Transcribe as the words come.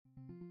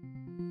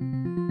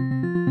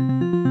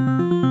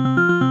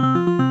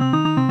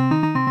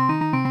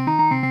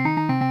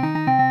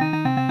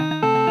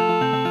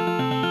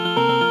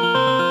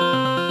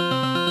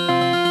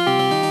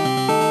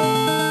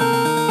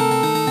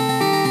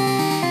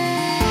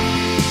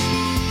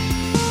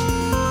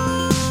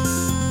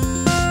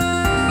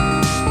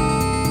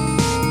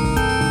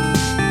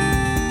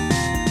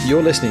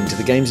You're listening to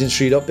the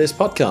GamesIndustry.biz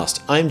podcast.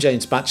 I'm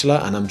James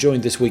Batchelor, and I'm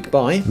joined this week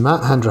by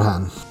Matt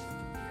Handrahan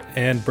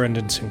and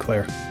Brendan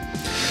Sinclair.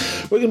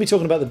 We're going to be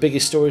talking about the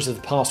biggest stories of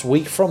the past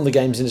week from the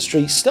games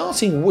industry,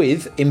 starting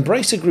with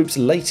Embracer Group's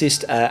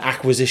latest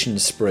acquisition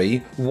spree,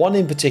 one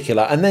in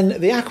particular, and then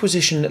the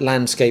acquisition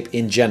landscape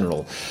in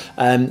general.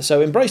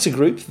 So Embracer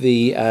Group,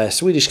 the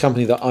Swedish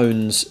company that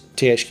owns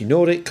THQ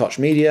Nordic, Koch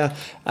Media,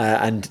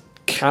 and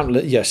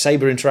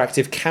Saber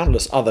Interactive,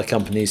 countless other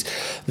companies.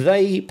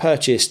 They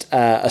purchased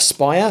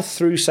Aspyr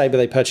through Saber.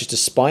 They purchased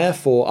Aspyr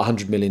for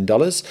 $100 million.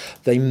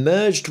 They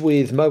merged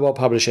with mobile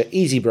publisher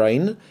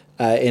EasyBrain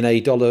in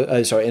a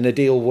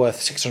deal worth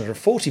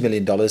 $640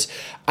 million.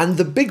 And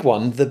the big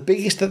one, the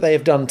biggest that they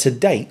have done to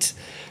date,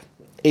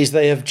 is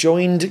they have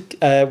joined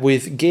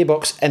with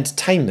Gearbox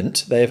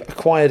Entertainment. They have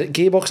acquired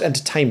Gearbox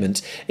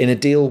Entertainment in a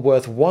deal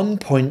worth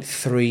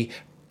 $1.3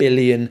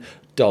 billion.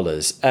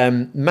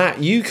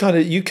 Matt, you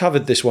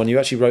covered this one. You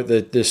actually wrote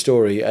the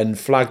story and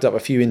flagged up a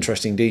few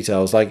interesting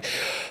details. Like,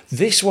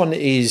 this one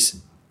is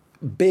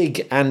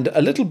big and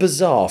a little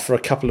bizarre for a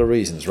couple of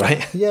reasons,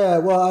 right? Yeah,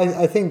 well,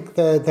 I think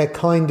they're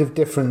kind of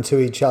different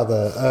to each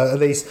other. At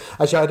least,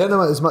 actually, I don't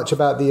know as much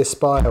about the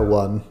Aspyr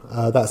one.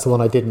 That's the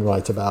one I didn't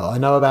write about. I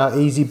know about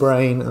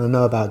EasyBrain and I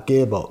know about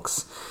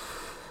Gearbox.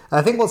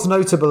 I think what's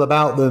notable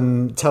about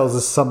them tells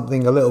us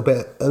something a little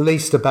bit, at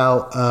least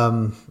about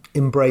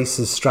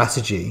Embracer's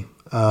strategy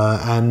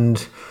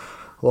and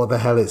what the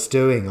hell it's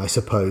doing, I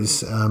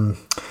suppose.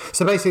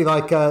 So basically,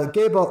 like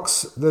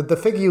Gearbox, the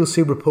figure you'll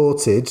see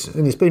reported,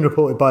 and it's been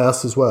reported by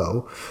us as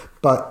well,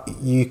 but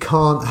you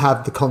can't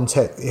have the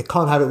context. You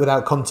can't have it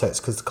without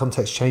context because the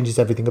context changes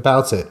everything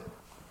about it.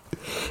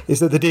 Is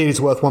that the deal is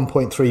worth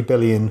 $1.3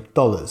 billion?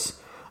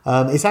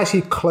 It's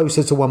actually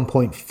closer to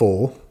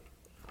 1.4,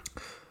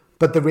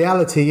 but the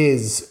reality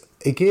is,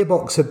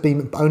 Gearbox have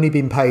only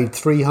been paid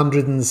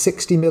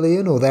 $360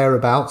 million or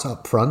thereabouts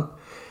up front.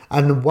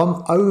 And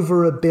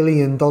over $1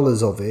 billion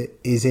of it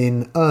is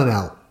in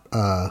earnout,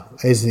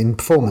 is in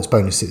performance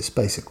bonuses,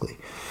 basically.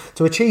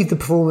 To achieve the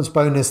performance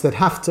bonus, they'd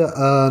have to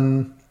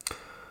earn.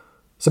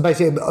 So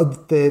basically,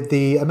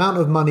 the amount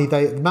of money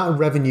the amount of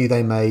revenue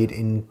they made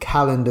in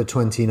calendar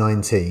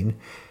 2019.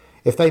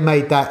 If they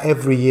made that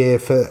every year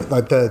for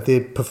like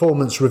the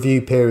performance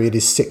review period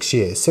is 6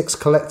 years, 6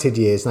 collected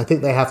years, and I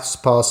think they have to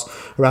surpass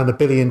around $1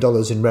 billion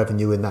in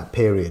revenue in that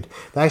period.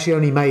 They actually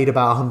only made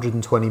about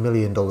 $120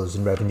 million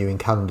in revenue in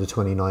calendar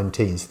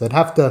 2019, so they'd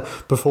have to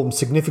perform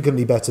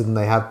significantly better than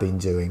they have been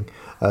doing,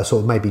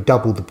 sort of maybe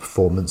double the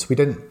performance. We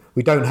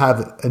don't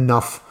have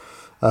enough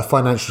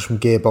financials from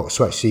Gearbox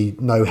to actually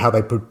know how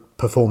they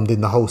performed in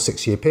the whole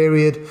 6-year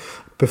period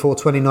before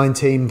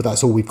 2019, but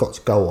that's all we've got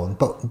to go on.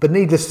 But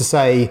needless to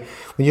say,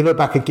 when you look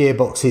back at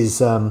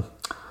Gearbox's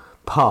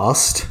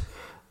past,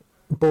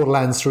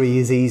 Borderlands 3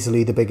 is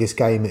easily the biggest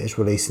game it has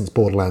released since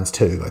Borderlands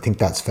 2. I think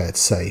that's fair to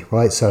say,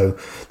 right? So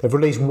they've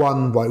released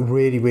one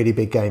really, really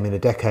big game in a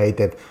decade.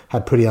 They've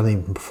had pretty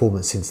uneven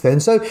performance since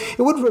then. So it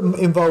would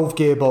involve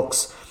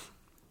Gearbox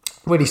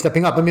really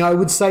stepping up. I mean, I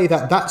would say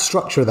that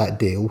structure of that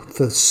deal,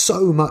 for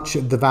so much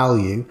of the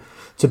value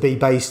to be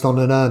based on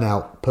an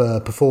earn-out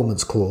per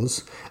performance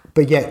clause,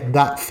 but yet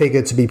that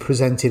figure to be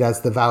presented as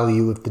the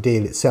value of the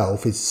deal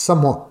itself is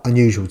somewhat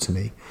unusual to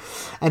me.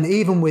 And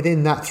even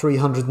within that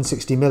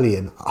 $360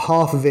 million,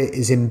 half of it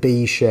is in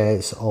B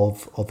shares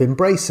of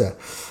Embracer.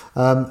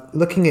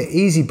 Looking at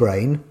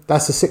EasyBrain,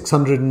 that's a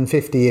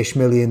 $650-ish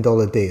million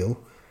deal.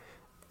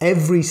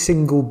 Every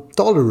single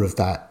dollar of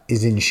that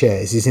is in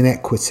shares, is in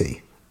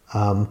equity.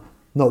 Not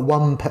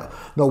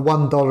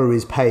 $1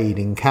 is paid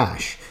in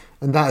cash.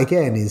 And that,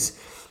 again, is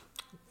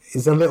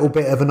a little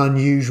bit of an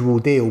unusual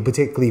deal,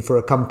 particularly for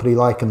a company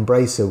like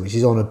Embracer, which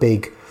is on a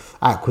big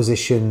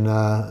acquisition,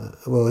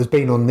 has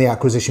been on the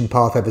acquisition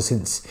path ever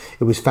since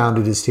it was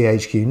founded as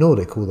THQ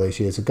Nordic all those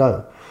years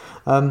ago.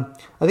 I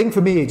think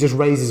for me it just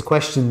raises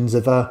questions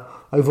over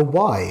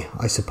why,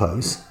 I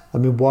suppose. I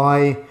mean,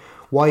 why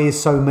is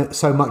so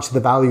much of the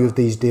value of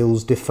these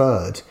deals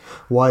deferred?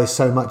 Why is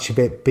so much of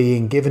it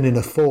being given in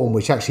a form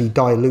which actually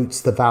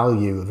dilutes the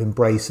value of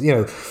Embrace? You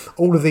know,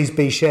 all of these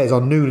B shares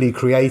are newly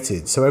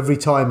created, so every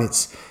time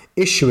it's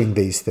issuing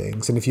these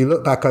things, and if you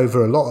look back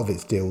over a lot of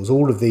its deals,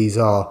 all of these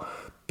are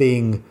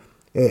being,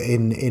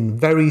 in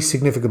very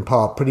significant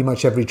part, pretty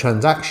much every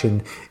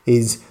transaction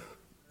is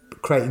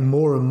creating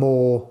more and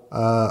more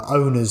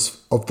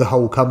owners of the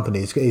whole company.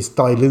 It's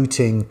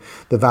diluting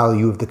the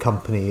value of the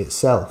company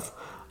itself.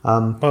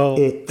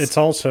 It's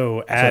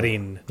also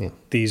adding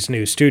these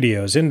new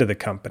studios into the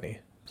company.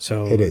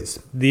 So it is.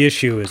 The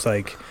issue is,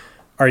 like,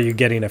 are you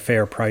getting a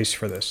fair price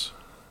for this?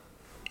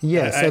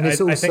 Yes, and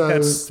it's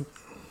also...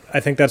 I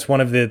think that's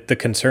one of the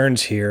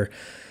concerns here,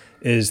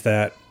 is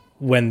that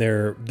when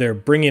they're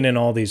bringing in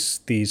all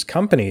these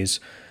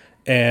companies,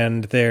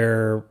 and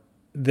their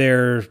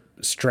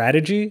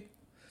strategy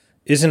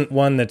isn't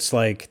one that's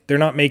like, they're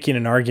not making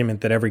an argument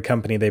that every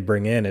company they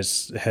bring in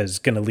has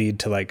going to lead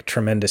to like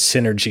tremendous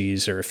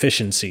synergies or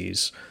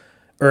efficiencies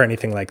or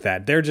anything like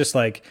that. They're just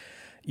like,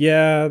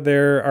 Yeah,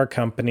 they're our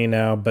company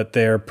now, but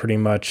they're pretty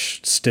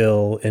much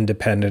still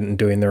independent and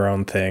doing their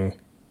own thing,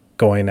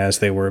 going as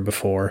they were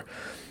before.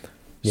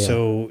 Yeah.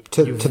 So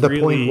to the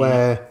point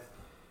where,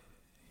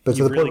 but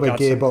to the point where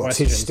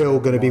Gearbox is still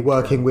going to be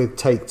working with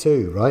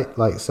Take-Two, right?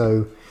 Like,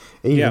 so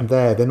even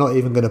there, they're not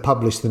even going to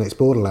publish the next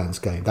Borderlands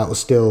game. That was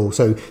still,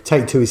 so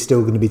Take-Two is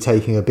still going to be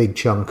taking a big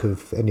chunk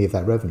of any of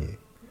that revenue.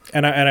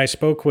 And I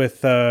spoke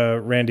with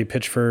Randy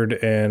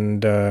Pitchford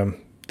and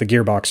the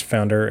Gearbox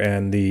founder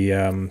and the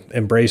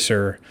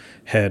Embracer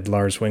head,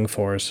 Lars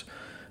Wingfors,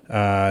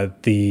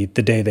 the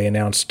day they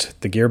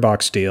announced the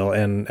Gearbox deal.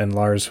 And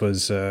Lars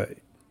was, I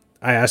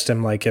asked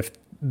him like if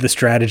the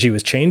strategy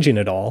was changing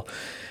at all.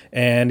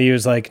 And he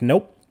was like,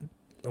 nope,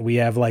 we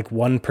have like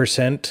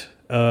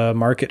 1%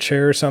 market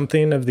share or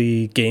something of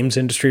the games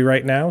industry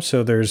right now.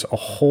 So there's a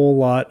whole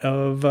lot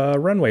of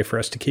runway for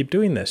us to keep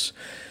doing this.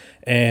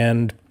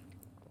 And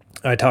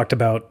I talked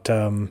about,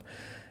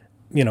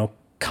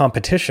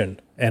 competition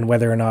and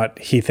whether or not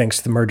he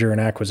thinks the merger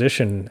and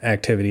acquisition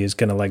activity is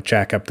going to like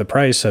jack up the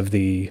price of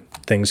the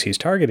things he's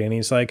targeting.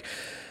 He's like,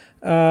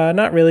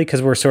 not really,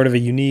 because we're sort of a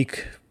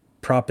unique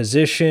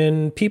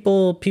proposition.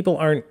 People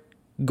aren't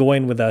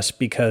going with us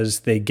because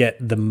they get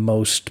the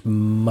most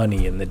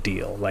money in the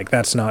deal. Like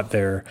that's not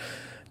their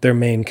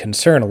main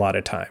concern a lot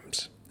of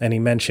times. And he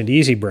mentioned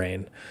Easy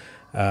Brain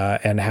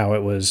and how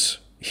it was,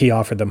 he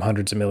offered them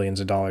hundreds of millions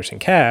of dollars in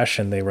cash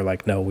and they were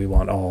like, no, we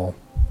want all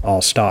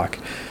stock.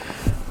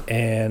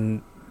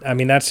 And I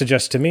mean, that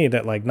suggests to me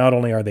that like, not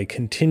only are they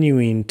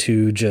continuing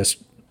to just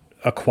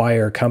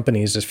acquire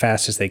companies as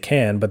fast as they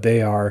can, but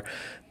they are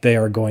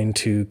going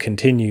to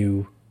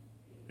continue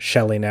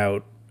shelling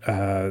out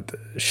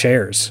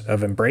shares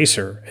of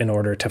Embracer in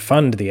order to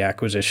fund the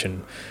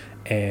acquisition.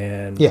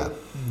 And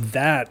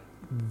that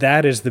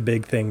is the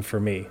big thing for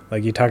me.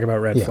 Like you talk about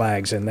red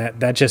flags, and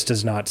that just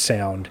does not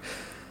sound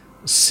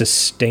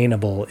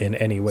sustainable in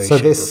any way. So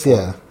this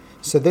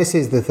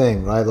is the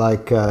thing, right?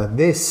 Like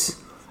this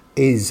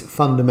is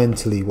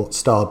fundamentally what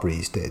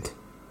Starbreeze did.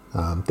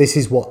 This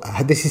is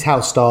how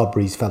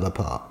Starbreeze fell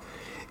apart.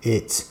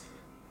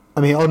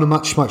 On a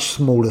much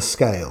smaller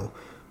scale,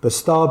 but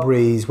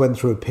Starbreeze went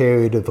through a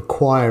period of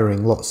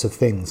acquiring lots of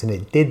things, and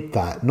it did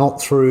that not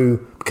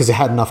through because it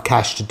had enough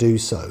cash to do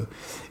so.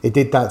 It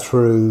did that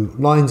through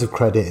lines of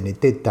credit, and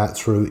it did that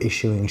through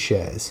issuing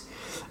shares.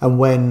 And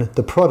when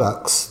the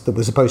products that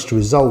were supposed to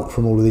result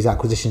from all of these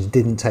acquisitions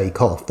didn't take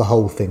off, the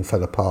whole thing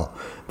fell apart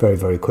very,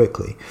 very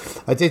quickly.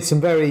 I did some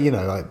very,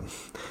 I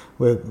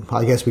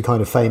guess we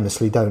kind of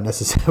famously don't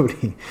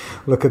necessarily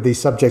look at these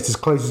subjects as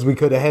close as we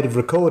could ahead of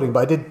recording,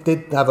 but I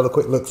did have a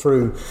quick look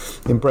through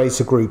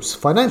Embracer Group's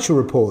financial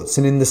reports.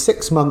 And in the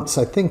 6 months,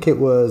 I think it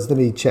was, let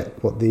me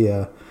check what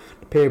the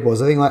period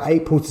was, I think like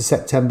April to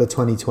September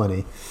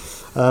 2020.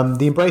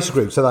 The Embracer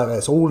Group, so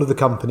that's all of the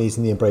companies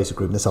in the Embracer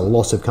Group, there's a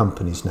lot of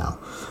companies now,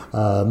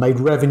 made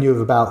revenue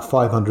of about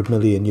 $500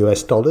 million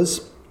US.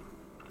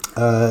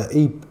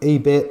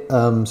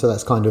 EBIT, so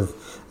that's kind of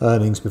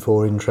earnings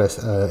before interest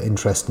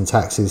and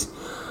taxes,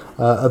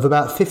 of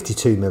about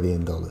 $52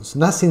 million.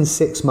 And that's in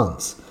 6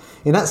 months.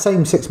 In that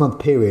same 6 month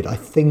period, I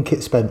think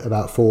it spent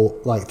about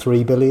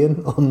 $3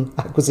 billion on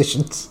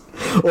acquisitions,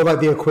 or like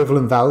the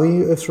equivalent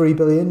value of $3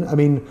 billion. I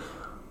mean,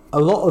 a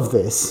lot of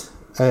this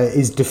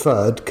is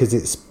deferred because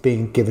it's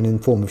being given in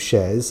form of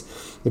shares.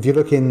 If you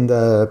look in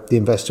the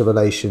investor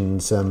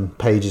relations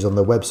pages on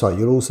their website,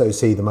 you'll also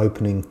see them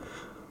opening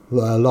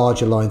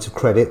larger lines of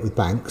credit with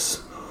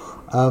banks.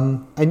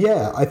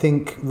 I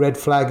think red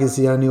flag is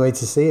the only way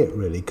to see it,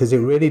 really, because it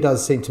really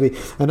does seem to be.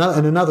 And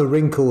another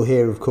wrinkle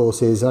here, of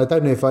course, is I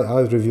don't know if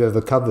either of you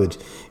ever covered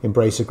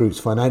Embracer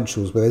Group's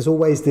financials, but there's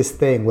always this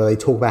thing where they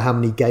talk about how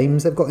many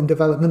games they've got in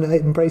development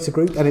at Embracer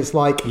Group, and it's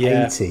like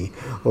 80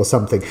 or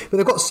something. But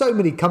they've got so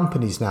many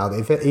companies now that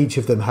if each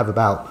of them have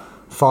about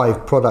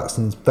 5 products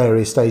in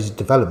various stages of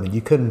development,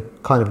 you can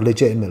kind of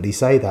legitimately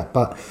say that.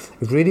 But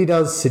it really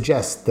does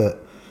suggest that,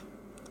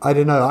 I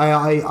don't know,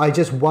 I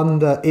just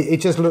wonder, it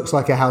just looks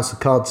like a house of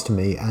cards to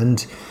me,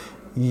 and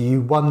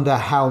you wonder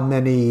how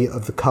many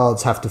of the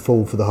cards have to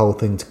fall for the whole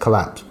thing to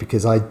collapse,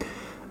 because I'm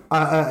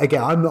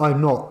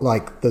not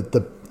like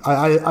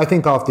I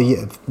think after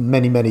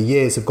many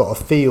years I've got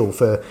a feel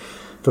for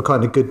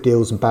kind of good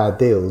deals and bad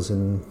deals,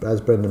 and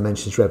as Brendan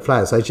mentions red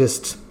flags,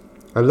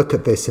 I look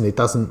at this and it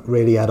doesn't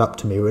really add up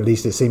to me, or at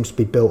least it seems to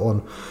be built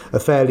on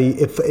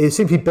it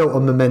seems to be built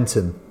on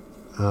momentum.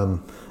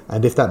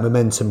 And if that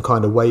momentum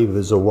kind of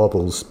wavers or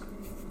wobbles,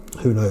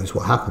 who knows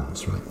what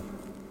happens, right?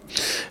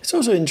 It's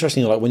also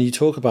interesting, like when you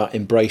talk about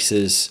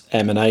Embracer's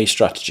M&A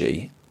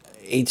strategy,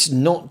 it's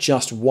not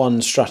just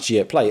one strategy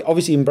at play.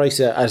 Obviously,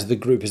 Embracer as the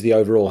group, as the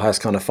overall, has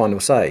kind of final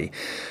say.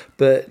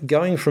 But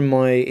going from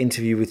my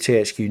interview with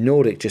THQ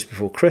Nordic just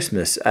before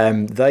Christmas,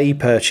 they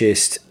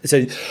purchased...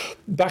 So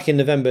back in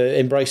November,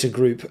 Embracer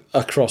Group,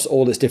 across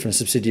all its different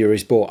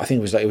subsidiaries, bought, I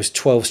think it was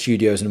 12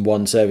 studios and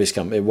one service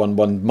company,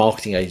 one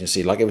marketing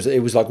agency. Like it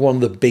was like one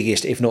of the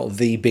biggest, if not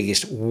the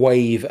biggest,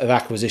 wave of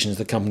acquisitions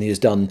the company has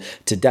done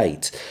to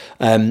date.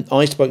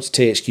 I spoke to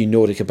THQ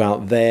Nordic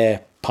about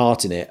their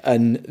part in it.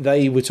 And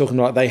they were talking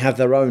about they have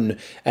their own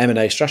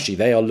M&A strategy.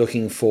 They are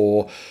looking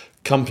for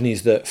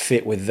companies that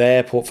fit with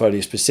their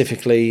portfolio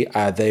specifically.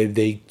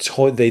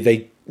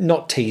 They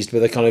not teased, but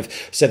they kind of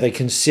said they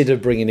consider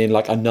bringing in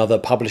like another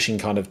publishing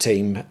kind of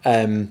team.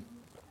 And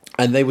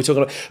they were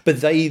talking about,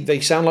 but they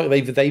sound like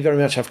they very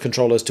much have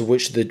control as to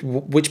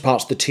which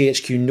parts the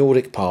THQ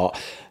Nordic part,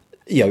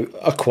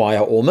 acquire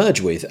or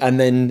merge with. And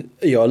then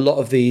a lot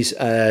of these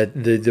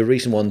the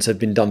recent ones have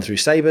been done through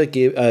Saber. Not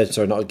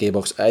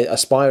Gearbox.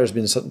 Aspire has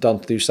been done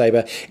through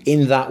Saber.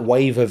 In that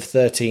wave of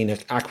 13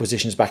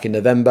 acquisitions back in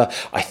November,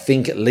 I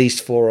think at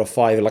least 4 or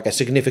 5, like a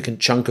significant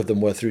chunk of them,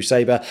 were through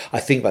Saber. I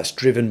think that's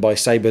driven by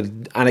Saber.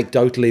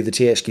 Anecdotally, the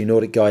THQ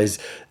Nordic guys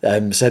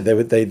said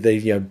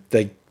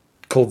they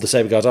called the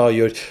Saber guys,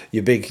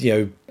 you're big,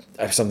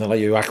 something like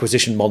you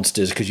acquisition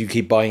monsters because you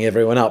keep buying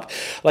everyone up.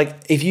 Like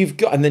if you've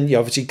got, and then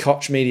obviously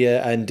Koch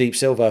Media and Deep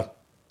Silver,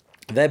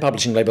 their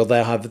publishing label,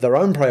 they have their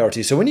own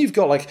priorities. So when you've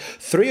got like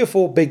 3 or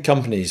 4 big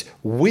companies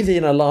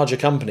within a larger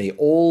company,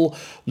 all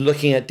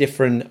looking at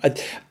different, I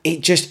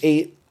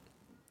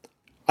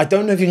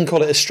don't know if you can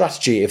call it a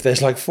strategy if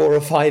there's like 4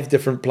 or 5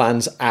 different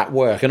plans at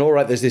work. And all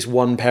right, there's this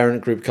one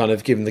parent group kind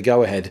of giving the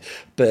go ahead,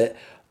 but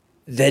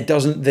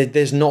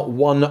there's not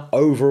one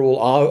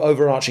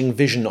overarching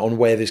vision on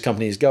where this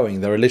company is going.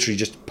 There are literally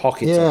just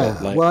pockets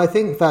of it. Well, I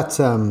think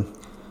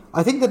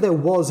that there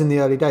was in the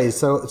early days.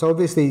 So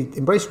obviously,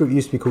 Embrace Group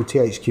used to be called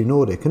THQ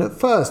Nordic, and at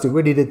first it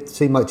really did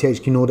seem like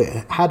THQ Nordic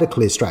had a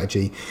clear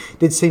strategy. It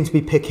did seem to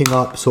be picking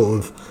up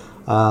sort of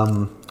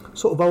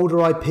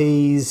older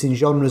IPs in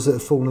genres that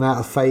have fallen out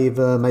of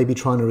favour, maybe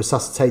trying to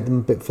resuscitate them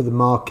a bit for the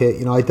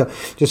market. I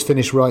just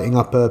finished writing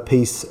up an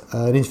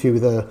interview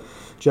with a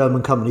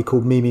German company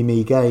called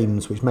Me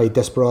Games, which made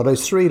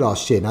Desperados 3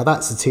 last year. Now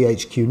that's a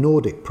THQ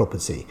Nordic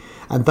property,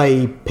 and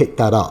they picked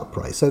that up,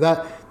 right? So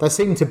that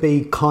seemed to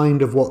be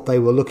kind of what they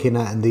were looking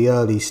at in the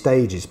early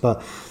stages,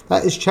 but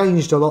that has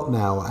changed a lot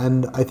now,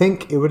 and I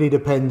think it really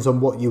depends on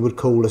what you would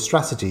call a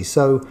strategy.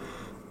 So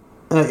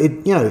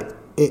it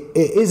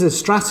is a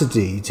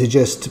strategy to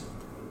just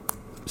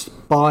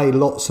buy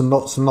lots and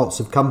lots and lots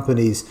of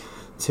companies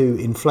to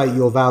inflate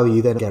your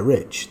value, then get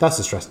rich. That's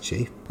a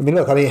strategy.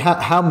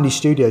 How many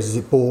studios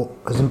has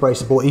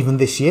Embracer bought even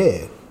this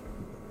year?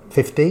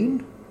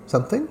 15?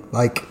 Something?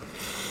 Like,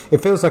 it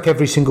feels like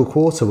every single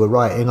quarter we're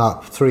writing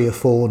up 3 or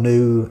 4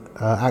 new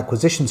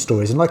acquisition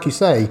stories. And like you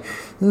say,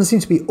 there doesn't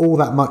seem to be all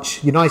that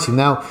much uniting.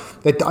 Now,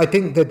 I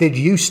think there did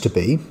used to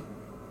be.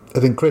 I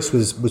think Chris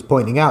was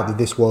pointing out that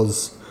this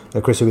was...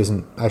 Chris, who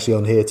isn't actually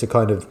on here to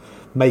kind of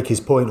make his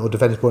point or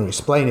defend his point or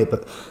explain it,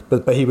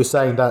 but he was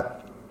saying that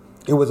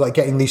it was like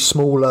getting these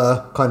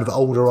smaller, kind of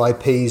older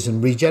IPs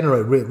and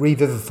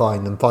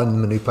revivifying them, finding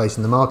them a new place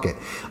in the market.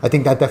 I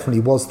think that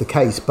definitely was the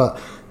case,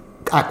 but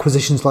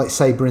acquisitions like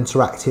Saber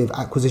Interactive,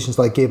 acquisitions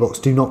like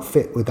Gearbox do not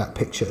fit with that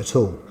picture at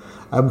all.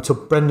 To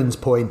Brendan's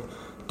point,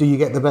 do you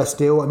get the best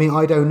deal?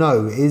 I don't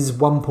know. Is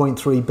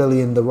 1.3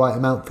 billion the right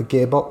amount for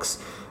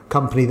Gearbox?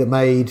 Company that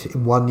made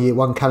in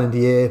one calendar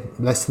year,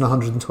 less than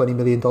 $120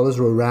 million or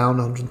around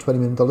 $120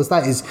 million.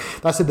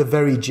 That's at the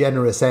very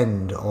generous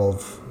end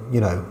of,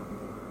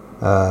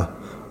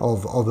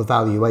 of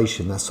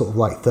evaluation. That's sort of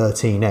like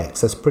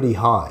 13x. That's pretty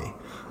high.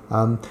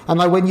 And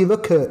like when you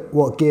look at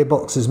what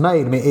Gearbox has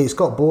made, it's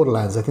got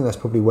Borderlands. I think that's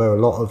probably where a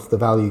lot of the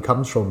value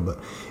comes from. But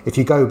if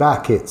you go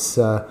back, it's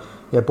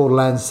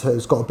Borderlands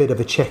has got a bit of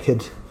a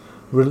checkered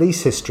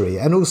release history.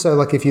 And also,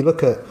 like if you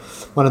look at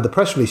one of the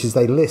press releases,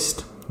 they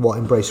list what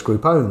Embrace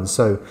Group owns.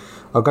 So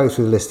I'll go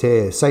through the list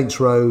here. Saints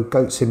Row,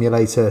 Goat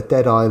Simulator,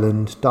 Dead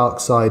Island,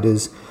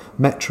 Darksiders,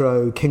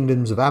 Metro,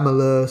 Kingdoms of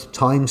Amalur,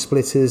 Time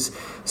Splitters,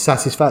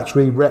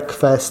 Satisfactory,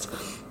 Wreckfest.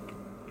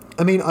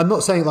 I'm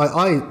not saying like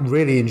I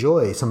really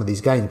enjoy some of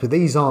these games, but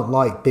these aren't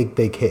like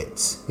big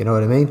hits. You know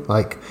what I mean?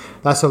 Like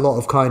that's a lot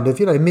of kind of,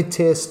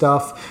 mid-tier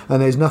stuff,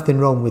 and there's nothing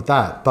wrong with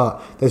that.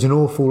 But there's an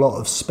awful lot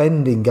of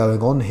spending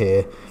going on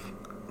here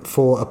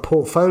for a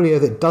portfolio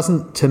that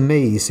doesn't, to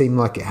me, seem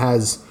like it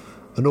has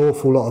an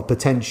awful lot of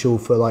potential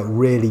for like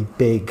really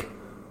big,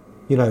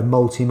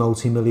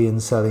 multi-million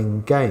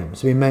selling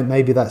games.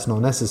 Maybe that's not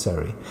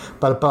necessary,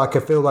 but I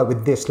can feel like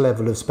with this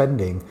level of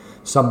spending,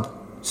 some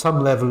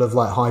level of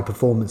like high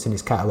performance in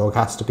its catalogue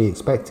has to be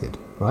expected,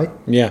 right?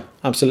 Yeah,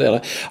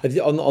 absolutely.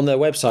 On their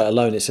website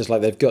alone, it says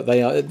like the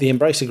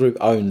Embracer Group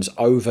owns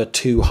over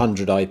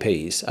 200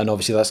 IPs, and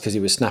obviously that's because he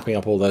was snapping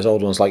up all those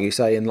old ones, like you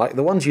say, and like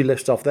the ones you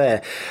list off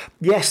there.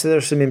 Yes, there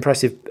are some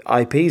impressive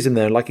IPs in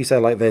there, like you say,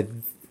 like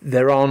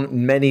there aren't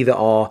many that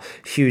are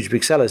huge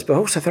big sellers, but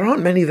also there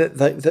aren't many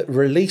that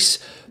release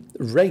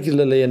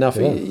regularly enough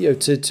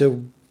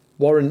to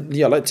warrant,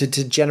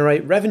 to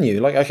generate revenue.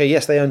 Like, okay,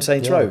 yes, they own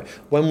Saints Row.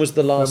 When was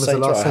the last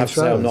Saints Row? I have to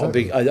say,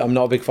 I'm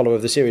not a big follower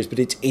of the series, but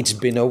it's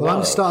been a while.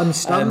 I'm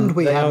stunned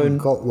we haven't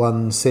got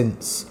one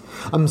since.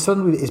 I'm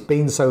stunned it's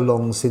been so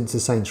long since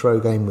the Saints Row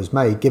game was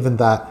made, given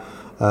that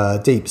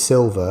Deep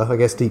Silver. I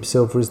guess Deep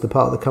Silver is the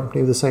part of the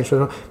company with the Saints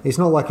Row. It's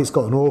not like it's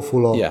got an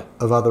awful lot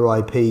of other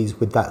IPs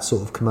with that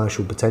sort of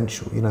commercial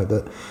potential.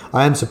 That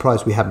I am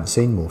surprised we haven't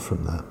seen more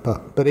from that.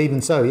 But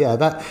even so,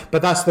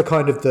 but that's the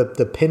kind of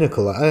the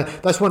pinnacle.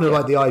 That's one of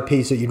like the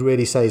IPs that you'd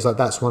really say is like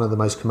that's one of the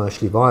most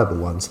commercially viable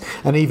ones,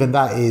 and even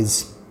that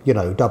is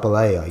double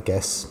A, I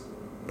guess,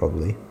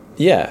 probably.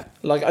 Yeah,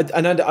 like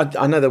I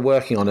know they're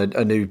working on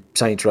a new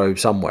Saints Row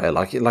somewhere.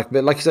 But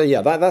like you say,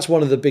 that's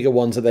one of the bigger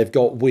ones that they've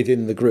got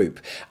within the group,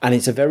 and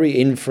it's a very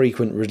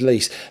infrequent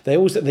release. They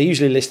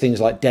usually list things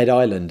like Dead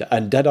Island,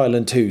 and Dead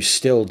Island 2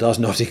 still does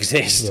not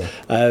exist.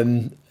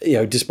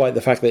 Yeah. Despite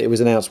the fact that it was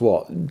announced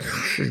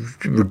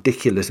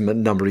ridiculous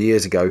number of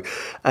years ago.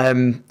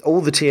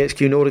 All the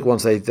THQ Nordic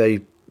ones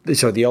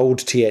the old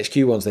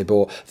THQ ones they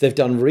bought, they've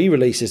done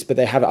re-releases, but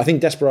they have, I think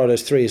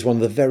Desperados 3 is one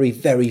of the very,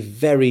 very,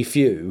 very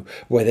few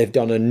where they've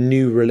done a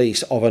new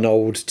release of an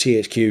old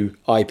THQ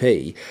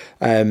IP.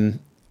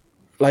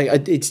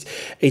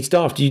 It's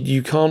daft.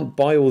 You can't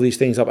buy all these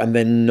things up and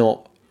then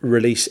not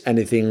release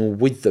anything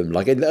with them.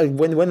 Like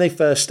when they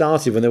first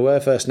started, when they were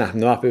first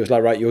snapping them up, it was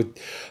like, right,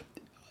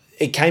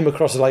 it came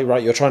across as like,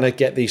 right, you're trying to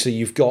get these, so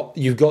you've got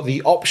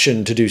the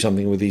option to do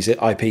something with these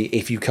IP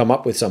if you come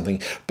up with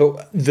something.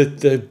 But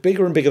the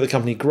bigger and bigger the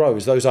company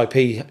grows, those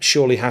IP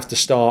surely have to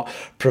start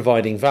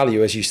providing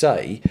value, as you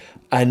say,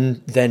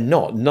 and they're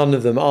not. None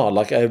of them are.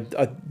 Like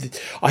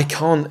I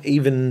can't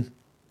even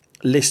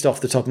list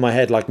off the top of my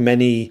head like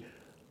many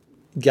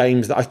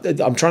games that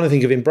I'm trying to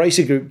think of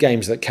Embracer Group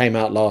games that came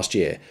out last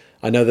year.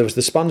 I know there was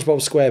the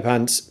SpongeBob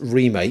SquarePants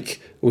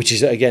remake, which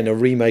is again a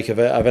remake of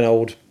an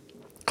old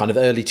kind of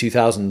early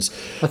 2000s.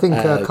 I think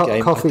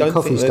game.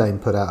 Coffee Stain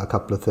put out a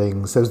couple of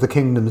things. There was the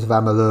Kingdoms of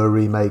Amalur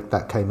remake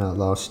that came out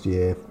last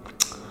year.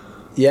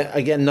 Yeah,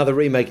 again, another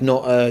remake,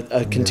 not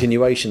a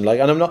continuation.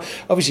 And I'm not,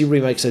 obviously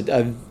remakes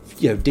are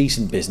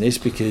decent business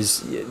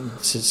because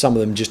some of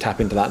them just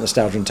tap into that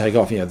nostalgia and take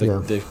off.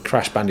 The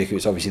Crash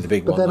Bandicoot's obviously the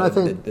big one. Then I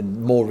think the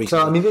more recent.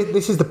 So I mean,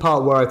 this is the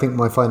part where I think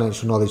my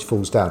financial knowledge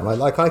falls down. Right,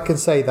 like I can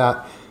say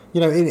that.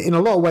 In a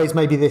lot of ways,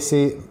 maybe this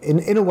is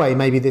in a way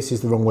maybe this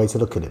is the wrong way to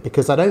look at it,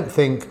 because I don't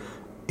think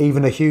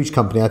even a huge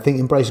company. I think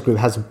Embracer Group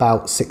has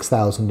about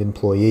 6,000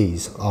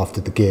 employees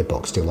after the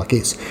Gearbox deal. Like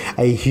it's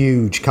a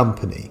huge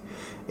company.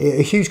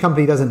 A huge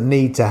company doesn't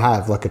need to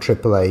have like a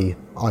AAA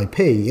IP.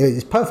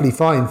 It's perfectly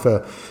fine for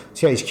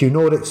THQ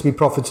Nordic to be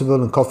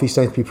profitable and Coffee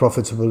Stain to be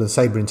profitable and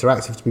Saber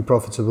Interactive to be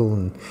profitable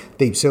and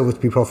Deep Silver to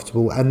be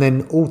profitable, and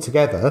then all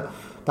together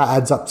that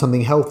adds up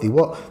something healthy.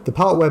 What the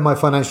part where my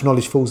financial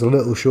knowledge falls a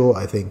little short,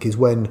 I think, is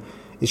when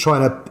it's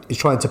trying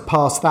to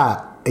pass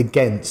that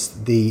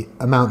against the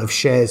amount of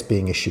shares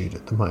being issued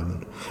at the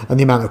moment and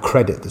the amount of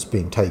credit that's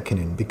being taken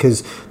in,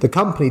 because the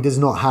company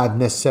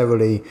Embracer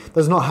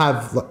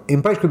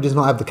Group does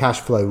not have the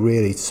cash flow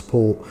really to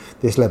support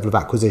this level of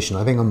acquisition.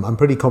 I think I'm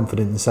pretty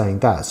confident in saying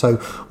that.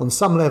 So on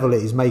some level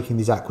it is making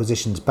these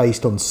acquisitions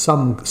based on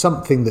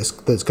something that's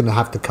going to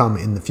have to come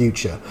in the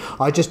future.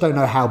 I just don't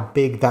know how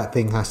big that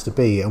thing has to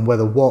be and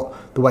whether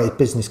the way its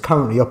business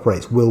currently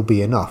operates will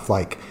be enough,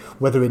 like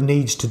whether it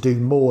needs to do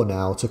more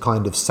now to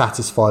kind of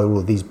satisfy all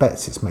of these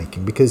bets it's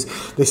making, because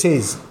this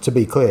is, to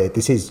be clear,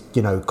 this is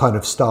kind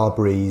of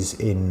Starbreeze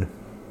in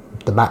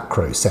the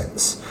macro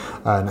sense,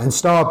 and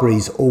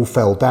Starbreeze all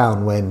fell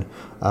down when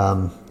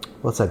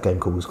what's that game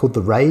called? It was called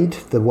The Raid,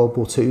 the World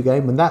War II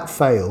game. When that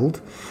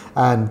failed,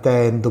 and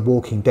then The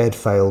Walking Dead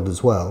failed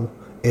as well,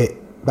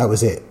 that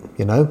was it.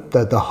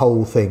 The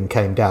whole thing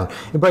came down.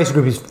 Embracer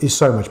Group is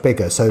so much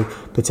bigger, so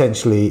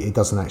potentially it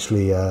doesn't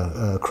actually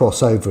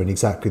cross over in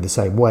exactly the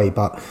same way.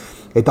 But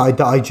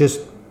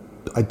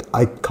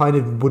I kind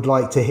of would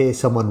like to hear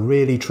someone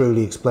really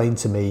truly explain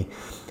to me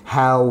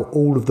how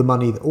all the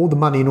money and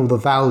all the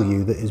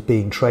value that is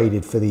being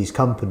traded for these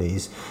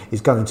companies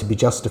is going to be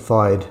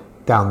justified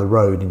down the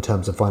road in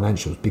terms of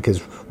financials.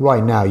 Because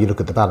right now, you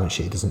look at the balance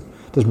sheet, it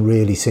doesn't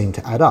really seem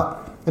to add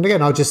up. And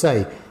again, I'll just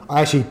say,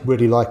 I actually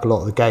really like a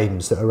lot of the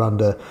games that are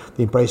under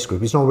the Embracer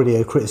Group. It's not really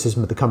a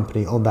criticism of the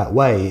company on that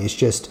way. It's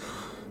just,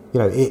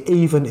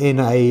 even in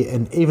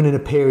a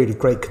period of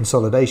great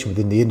consolidation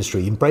within the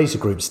industry, Embracer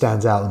Group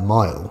stands out a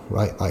mile,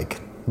 right?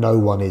 Like no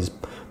one is,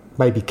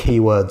 maybe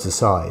Keywords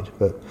aside,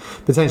 but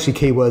potentially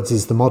Keywords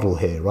is the model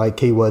here, right?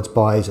 Keywords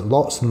buys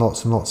lots and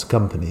lots and lots of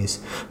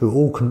companies who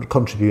all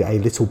contribute a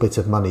little bit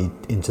of money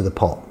into the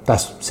pot. That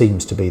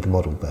seems to be the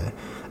model there,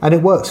 and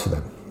it works for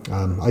them.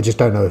 I just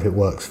don't know if it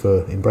works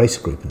for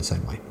Embracer Group in the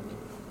same way.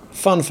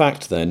 Fun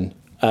fact then,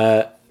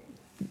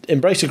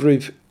 Embracer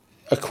Group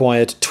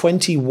acquired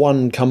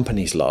 21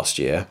 companies last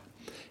year.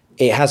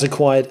 It has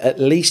acquired at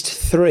least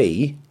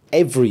 3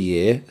 every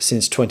year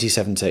since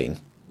 2017.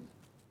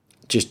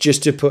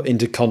 Just to put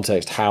into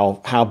context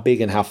how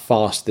big and how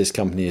fast this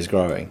company is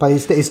growing. But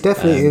it's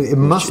definitely, it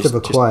must have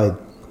acquired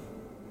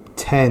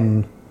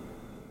 10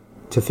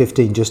 to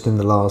 15 just in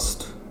the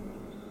last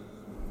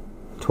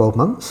 12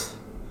 months.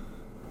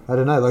 I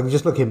don't know. Like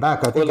just looking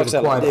back, I think it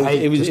acquired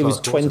 8. It was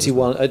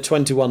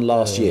 21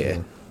 last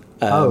year.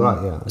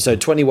 Right, yeah. So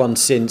 21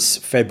 since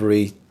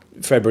February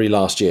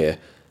last year.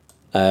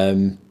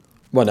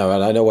 Well,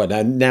 no, I know what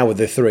now with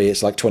the 3,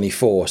 it's like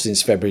 24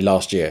 since February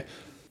last year.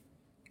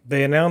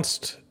 They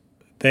announced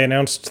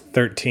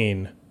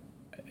 13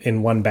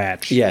 in one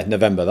batch. Yeah,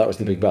 November. That was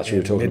the big batch we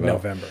were talking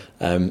about.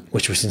 Mid-November.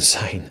 Which was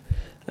insane.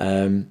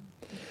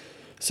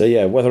 So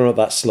yeah, whether or not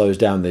that slows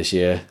down this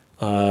year,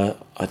 I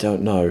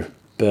don't know.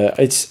 But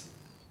it's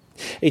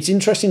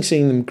interesting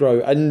seeing them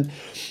grow. And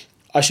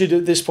I should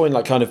at this point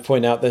kind of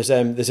point out there's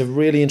a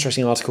really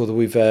interesting article that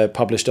we've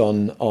published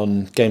on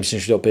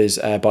GamesIndustry.biz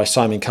by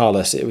Simon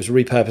Carlos. It was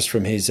repurposed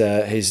from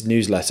his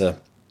newsletter.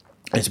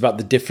 It's about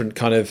the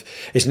different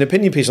it's an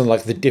opinion piece on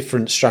the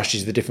different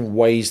strategies, the different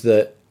ways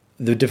and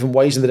the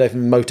different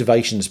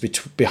motivations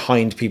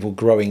behind people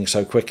growing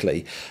so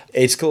quickly.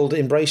 It's called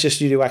Embracer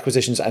Studio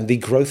Acquisitions and the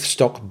Growth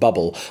Stock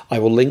Bubble. I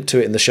will link to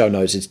it in the show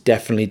notes. It's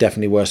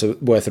definitely worth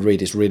a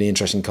read. It's really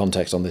interesting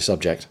context on this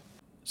subject.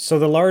 So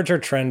the larger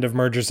trend of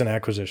mergers and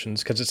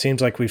acquisitions, because it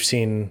seems like we've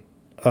seen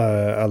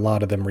a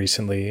lot of them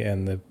recently,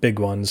 and the big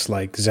ones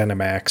like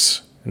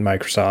ZeniMax and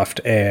Microsoft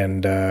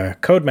and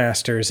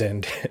Codemasters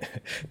and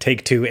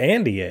Take-Two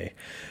and EA.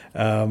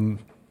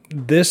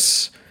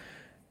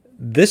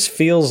 This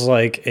feels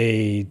like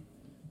a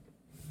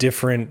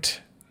different...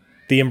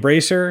 The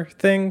Embracer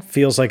thing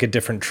feels like a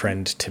different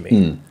trend to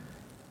me.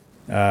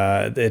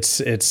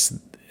 It's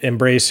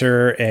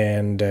Embracer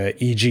and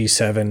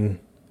EG7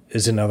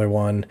 is another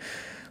one.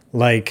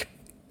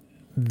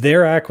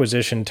 Their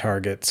acquisition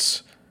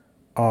targets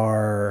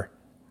are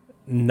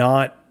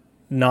not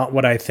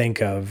what I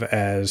think of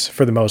as,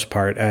 for the most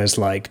part, as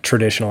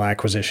traditional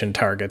acquisition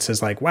targets.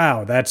 Is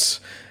wow, that's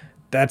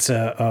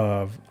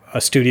a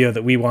studio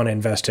that we want to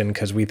invest in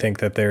because we think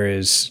that there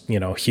is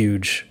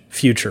huge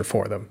future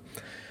for them.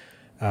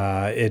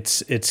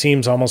 It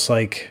seems almost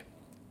like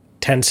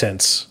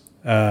Tencent's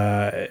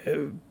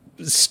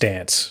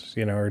stance,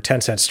 or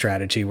Tencent's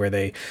strategy, where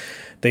they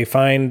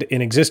find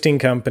an existing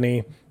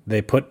company,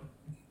 they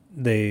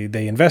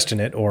invest in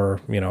it,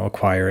 or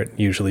acquire it,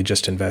 usually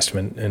just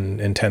investment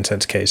in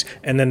Tencent's case,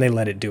 and then they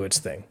let it do its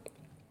thing.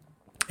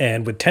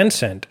 And with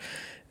Tencent,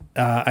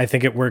 I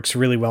think it works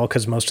really well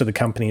because most of the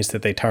companies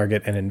that they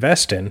target and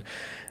invest in,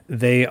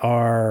 they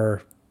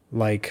are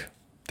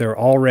they're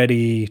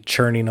already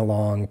churning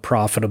along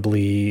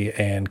profitably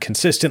and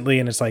consistently,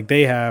 and it's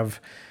they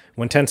have.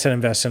 When Tencent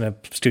invests in a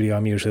studio,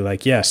 I'm usually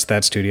yes,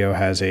 that studio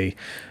has a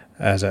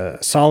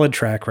solid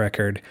track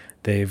record.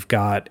 They've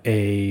got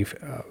a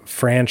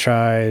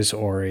franchise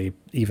or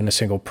even a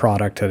single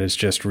product that is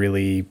just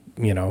really,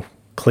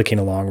 clicking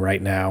along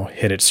right now,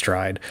 hit its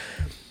stride.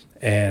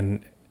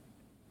 And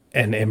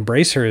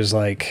Embracer is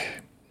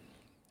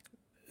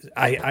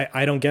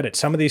I don't get it.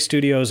 Some of these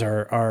studios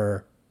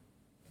are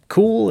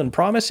cool and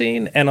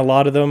promising, and a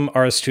lot of them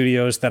are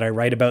studios that I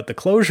write about the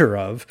closure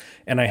of,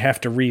 and I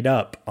have to read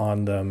up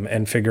on them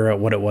and figure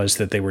out what it was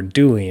that they were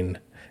doing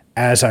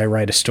as I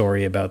write a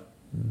story about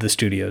the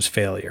studio's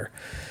failure.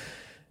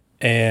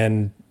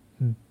 And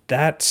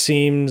that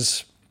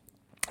seems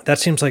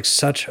like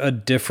such a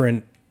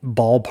different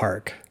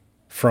ballpark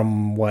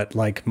from what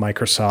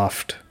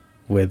Microsoft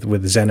with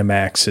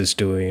ZeniMax is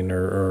doing,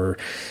 or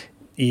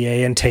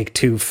EA and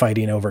Take-Two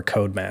fighting over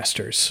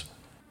Codemasters.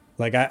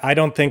 I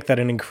don't think that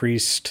an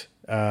increased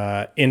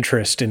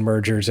interest in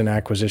mergers and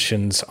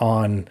acquisitions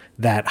on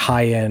that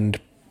high-end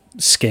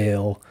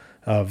scale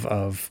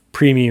of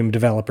premium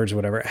developers or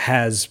whatever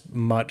has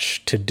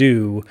much to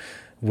do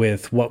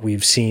with what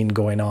we've seen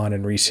going on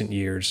in recent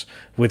years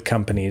with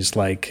companies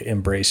like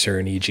Embracer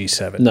and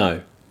EG7.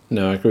 No,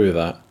 I agree with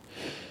that.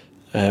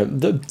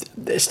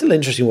 It's still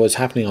interesting what's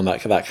happening on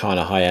that kind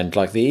of high end,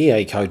 the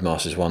EA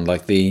Codemasters one,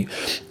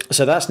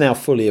 so that's now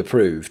fully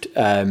approved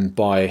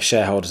by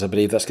shareholders. I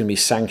believe that's going to be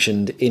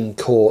sanctioned in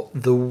court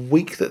the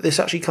week that this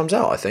actually comes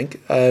out. I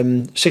think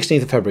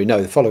 16th of February. No,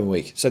 the following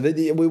week. So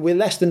we're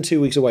less than 2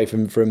 weeks away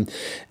from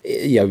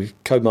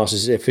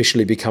Codemasters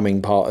officially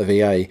becoming part of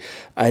EA,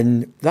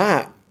 and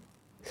that.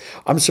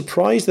 I'm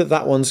surprised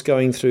that one's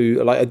going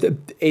through.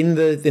 In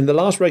the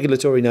last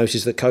regulatory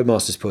notice that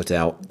Codemasters put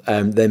out,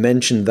 they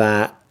mentioned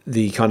that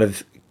the kind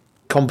of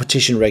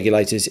competition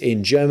regulators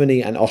in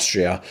Germany and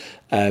Austria,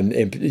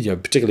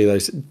 particularly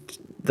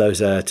those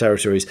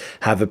territories,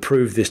 have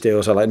approved this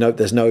deal. So no,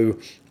 there's no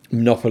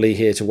monopoly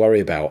here to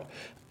worry about.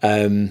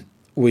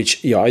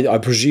 Which I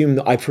presume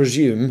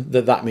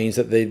that means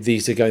that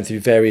these are going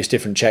through various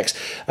different checks.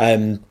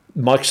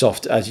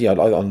 Microsoft, as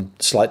on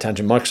slight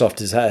tangent, Microsoft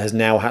has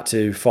now had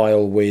to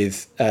file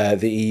with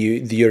the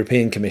the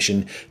European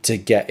Commission, to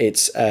get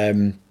its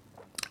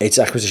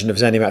acquisition of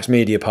ZeniMax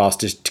Media Pass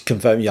to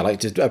confirm,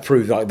 to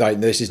approve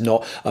this is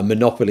not a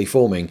monopoly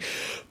forming.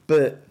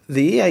 But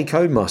the EA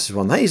Codemasters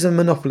one, that is a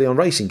monopoly on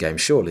racing games,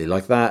 surely.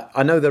 That,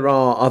 I know there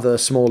are other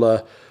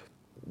smaller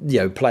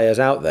players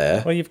out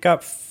there. Well, you've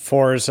got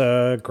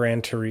Forza,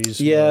 Gran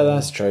Turismo. Yeah,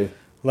 that's true.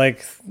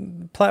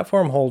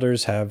 Platform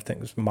holders have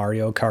things,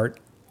 Mario Kart.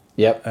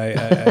 Yep.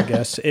 I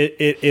guess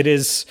it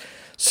is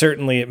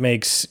certainly, it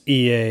makes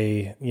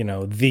EA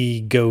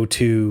the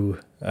go-to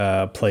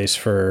place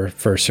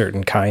for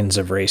certain kinds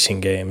of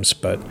racing games,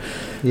 but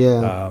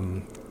yeah,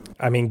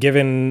 I mean,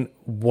 given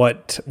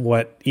what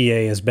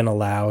EA has been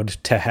allowed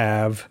to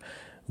have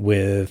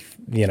with,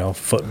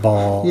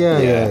 football,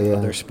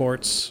 other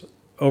sports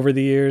over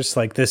the years,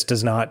 like this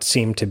does not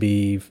seem to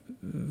be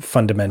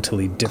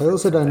fundamentally different. I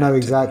also don't know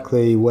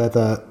exactly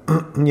whether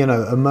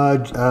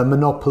a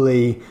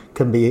monopoly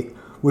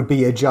would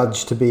be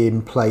adjudged to be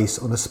in place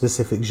on a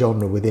specific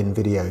genre within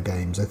video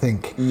games. I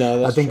think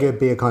it'd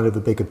be a kind of a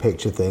bigger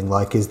picture thing.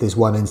 Like, is this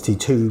one entity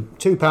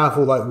too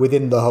powerful, like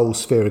within the whole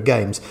sphere of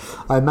games?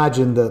 I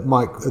imagine that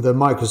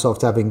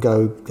Microsoft having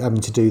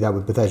to do that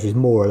with Bethesda is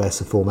more or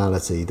less a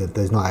formality. That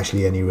there's not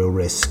actually any real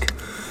risk,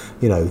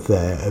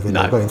 there of it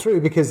not going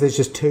through, because there's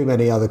just too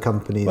many other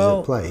companies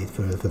at play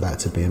for that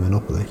to be a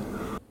monopoly.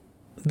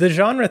 The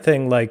genre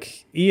thing,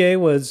 like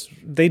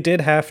they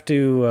did have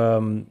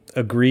to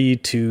agree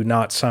to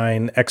not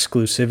sign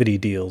exclusivity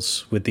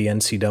deals with the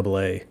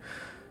NCAA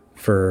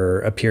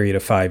for a period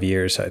of 5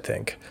 years, I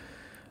think.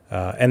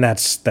 And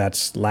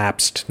that's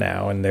lapsed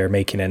now, and they're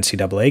making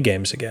NCAA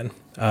games again.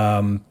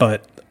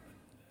 But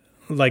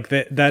like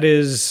that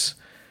is,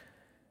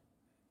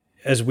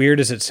 as weird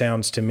as it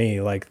sounds to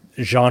me, like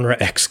genre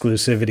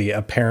exclusivity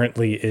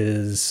apparently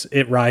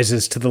it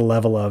rises to the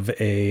level of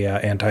a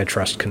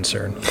antitrust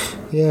concern.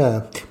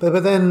 Yeah,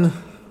 but then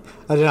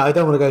I don't know. I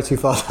don't want to go too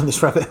far down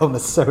this rabbit hole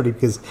necessarily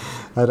because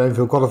I don't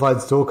feel qualified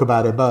to talk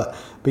about it. But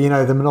the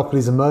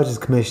Monopolies and Mergers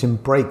Commission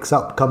breaks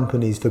up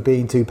companies for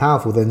being too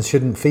powerful. Then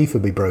shouldn't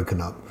FIFA be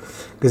broken up?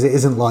 Because it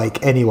isn't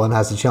like anyone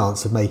has a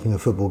chance of making a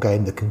football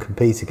game that can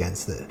compete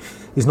against it.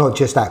 It's not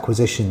just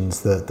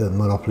acquisitions that the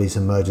Monopolies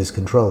and Mergers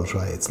controls,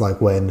 right? It's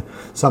like when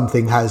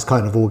something has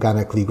kind of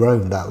organically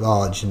grown that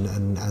large,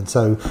 and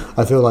so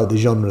I feel like the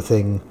genre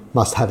thing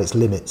must have its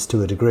limits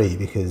to a degree,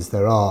 because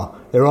there are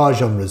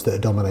genres that are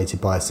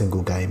dominated by a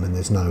single game, and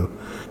there's no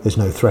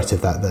threat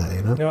of that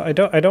there, No, I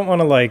don't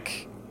want to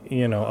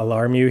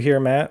alarm you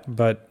here, Matt,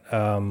 but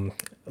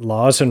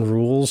laws and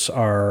rules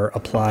are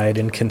applied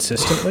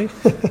inconsistently.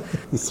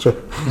 It's true.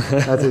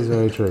 That is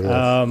very true.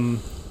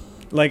 Yes.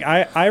 Like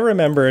I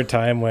remember a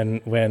time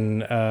when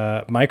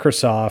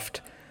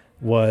Microsoft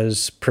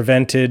was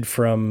prevented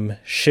from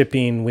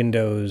shipping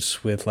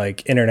Windows with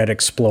like Internet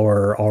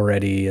Explorer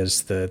already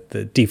as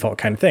the default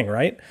kind of thing,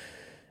 right?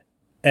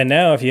 And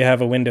now if you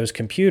have a Windows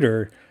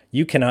computer,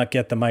 you cannot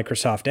get the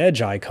Microsoft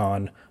Edge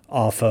icon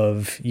off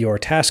of your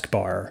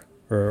taskbar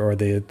or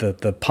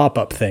the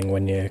pop-up thing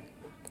when you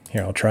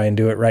I'll try and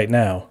do it right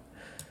now.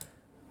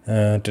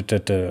 Oh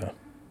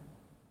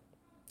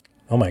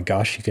my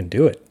gosh, you can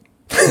do it.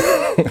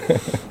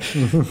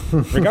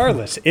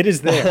 Regardless, it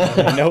is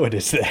there. I know it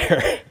is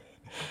there.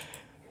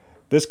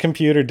 This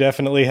computer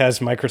definitely has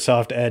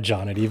Microsoft Edge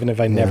on it, even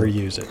if I never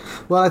use it.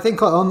 Well, I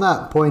think on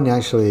that point,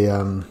 actually,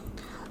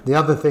 the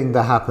other thing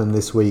that happened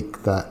this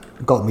week that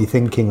got me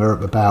thinking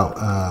about,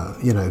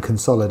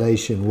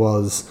 consolidation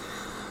was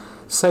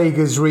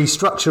Sega's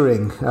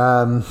restructuring.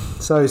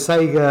 So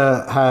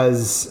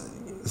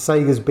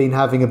Sega's been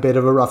having a bit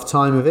of a rough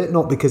time of it,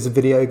 not because of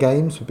video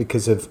games, but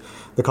because of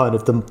the kind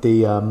of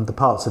the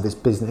parts of its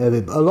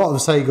business. A lot of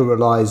Sega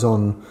relies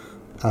on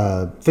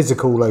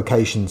physical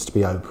locations to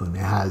be open. It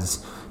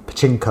has a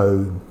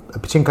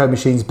pachinko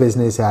machines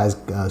business. It has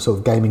sort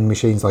of gaming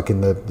machines, like in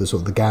the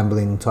sort of the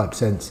gambling type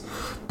sense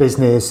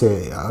business.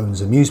 It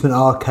owns amusement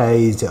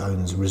arcades. It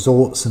owns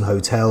resorts and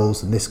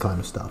hotels and this kind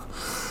of stuff.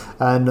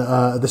 And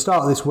at the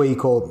start of this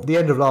week, or the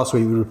end of last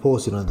week, we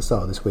reported on at the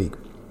start of this week,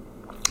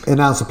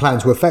 announced a plan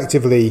to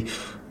effectively,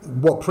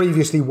 what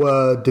previously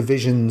were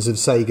divisions of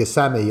Sega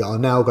Sammy are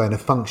now going to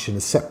function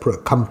as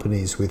separate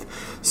companies with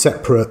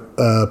separate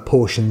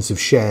portions of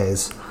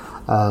shares.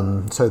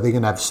 So they're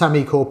going to have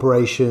Sammy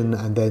Corporation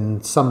and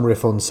then some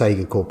riff on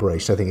Sega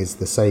Corporation. I think it's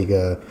the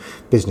Sega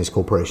Business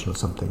Corporation or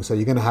something. So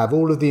you're going to have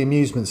all of the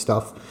amusement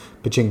stuff,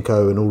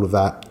 pachinko and all of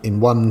that, in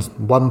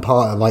one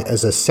part, like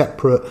as a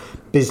separate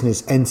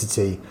business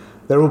entity.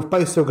 They're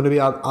both still going to be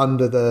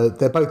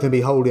they're both going to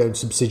be wholly owned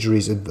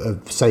subsidiaries of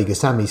Sega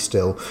Sammy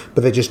still,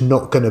 but they're just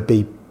not going to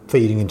be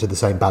feeding into the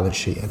same balance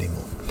sheet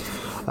anymore.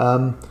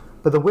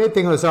 But the weird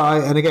thing is,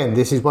 and again,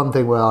 this is one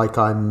thing where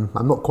I'm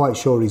not quite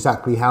sure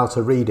exactly how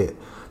to read it,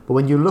 but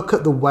when you look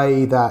at the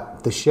way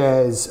that the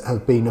shares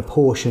have been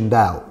apportioned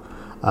out,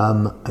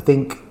 I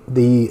think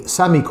the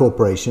Sammy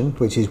Corporation,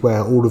 which is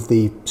where all of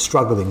the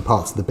struggling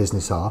parts of the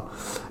business are,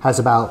 has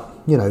about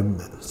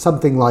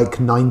something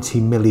like 90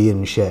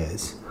 million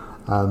shares.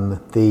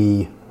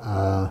 The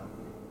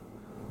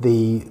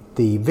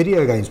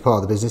video games part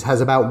of the business has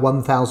about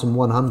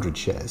 1,100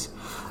 shares.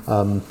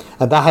 And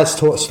that has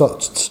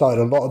started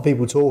a lot of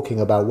people talking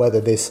about whether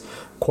this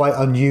quite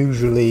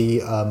unusually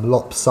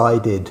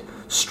lopsided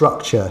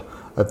structure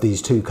of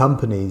these two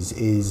companies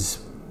is,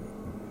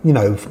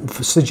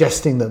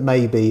 suggesting that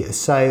maybe a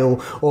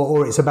sale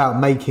or it's about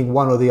making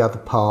one or the other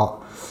part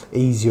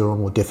easier or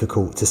more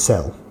difficult to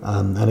sell.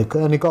 And it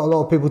got a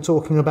lot of people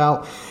talking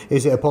about,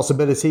 is it a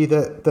possibility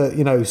that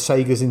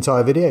Sega's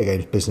entire video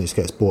games business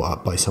gets bought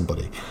up by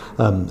somebody,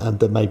 and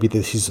that maybe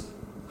this is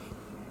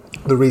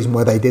the reason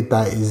why they did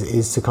that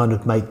is to kind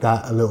of make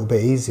that a little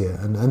bit easier,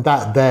 and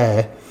that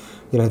there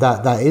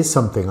that is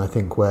something I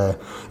think where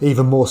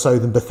even more so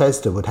than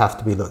Bethesda would have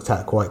to be looked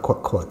at quite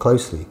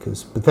closely,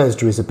 because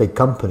Bethesda is a big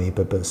company,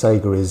 but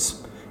Sega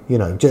is,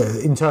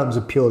 in terms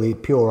of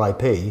pure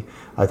IP,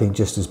 I think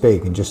just as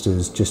big and just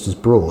as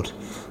broad.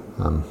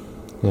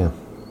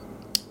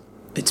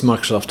 It's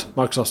Microsoft.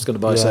 Microsoft's going to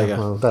buy Sega.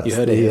 Well, you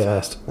heard it here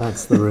first.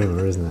 That's the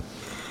rumor, isn't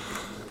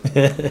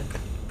it?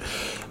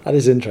 That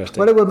is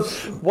interesting. Well,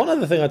 one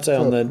other thing I'd say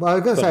on the... Well, I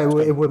was going to say,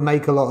 it would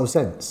make a lot of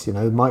sense.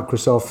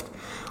 Microsoft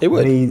it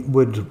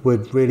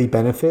would really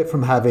benefit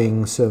from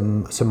having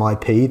some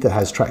IP that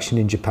has traction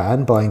in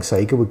Japan. Buying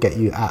Sega would get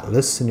you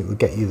Atlas, and it would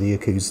get you the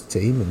Yakuza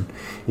team, and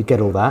you'd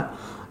get all that.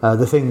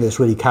 The thing that's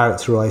really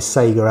characterised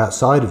Sega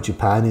outside of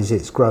Japan is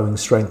its growing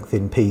strength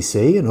in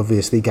PC, and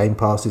obviously Game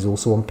Pass is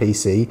also on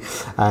PC,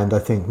 and I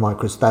think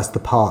that's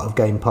the part of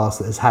Game Pass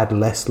that has had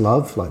less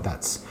love. Like,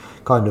 that's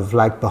kind of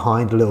lagged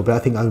behind a little bit. I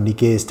think only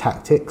Gears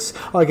Tactics,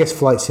 I guess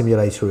Flight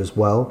Simulator as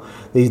well.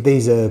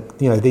 These have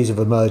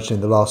emerged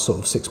in the last sort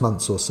of 6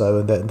 months or so,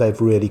 and they've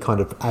really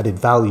kind of added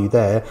value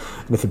there.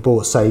 And if it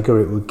bought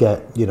Sega, it would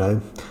get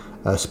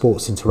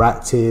Sports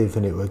Interactive,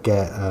 and it would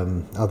get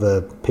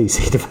other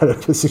PC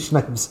developers whose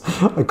names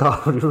I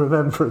can't really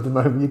remember at the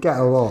moment. You get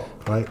a lot,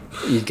 right?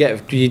 You'd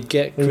get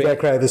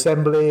Creative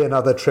Assembly and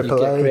other AAA. You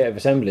get Creative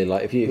Assembly.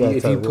 Like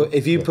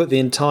if you put the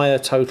entire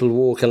Total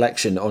War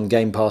collection on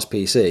Game Pass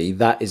PC,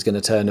 that is going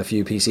to turn a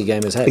few PC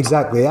gamers' heads.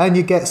 Exactly, and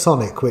you get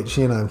Sonic, which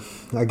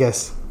I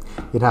guess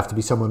you'd have to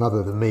be someone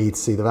other than me to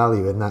see the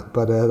value in that,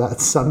 but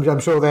I'm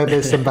sure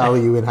there's some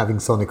value in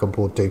having Sonic on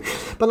board too.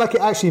 But it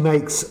actually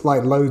makes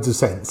loads of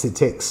sense. It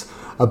ticks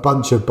a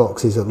bunch of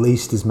boxes, at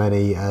least as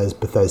many as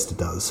Bethesda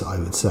does, I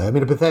would say. I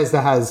mean,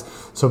 Bethesda has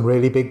some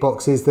really big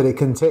boxes that it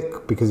can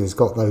tick because it's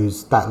got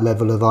that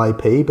level of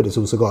IP, but it's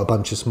also got a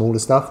bunch of smaller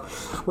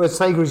stuff. Whereas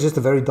Sega is just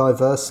a very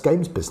diverse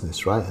games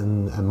business, right?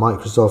 And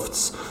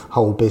Microsoft's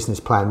whole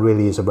business plan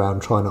really is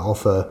around trying to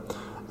offer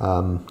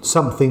a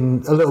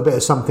little bit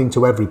of something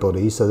to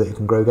everybody, so that it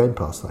can grow Game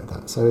Pass like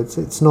that. So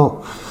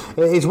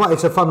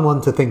it's a fun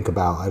one to think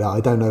about. I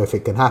don't know if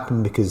it can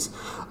happen, because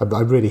I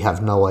really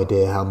have no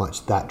idea how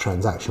much that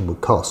transaction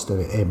would cost,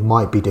 and it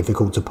might be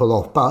difficult to pull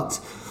off.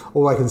 But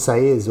all I can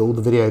say is all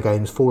the video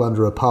games fall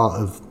under a part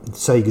of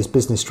Sega's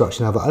business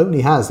structure now that only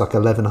has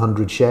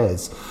 1,100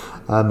 shares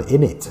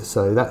in it.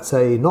 So that's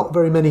not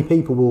very many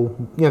people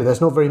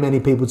there's not very many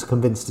people to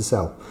convince to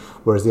sell,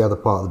 whereas the other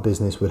part of the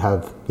business would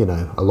have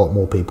a lot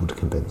more people to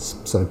convince.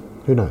 So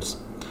who knows?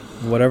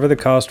 Whatever the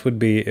cost would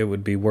be, it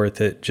would be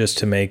worth it just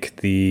to make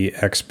the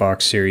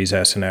Xbox Series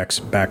S and X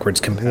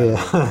backwards compatible.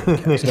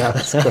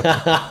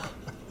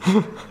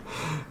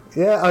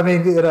 Yeah, I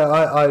mean,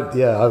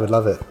 I would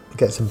love it.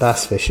 Get some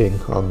bass fishing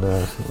on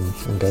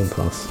Game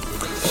Pass.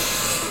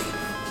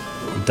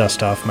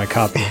 Dust off my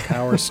copy of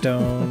Power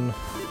Stone,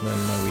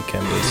 then my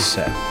weekend is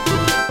set.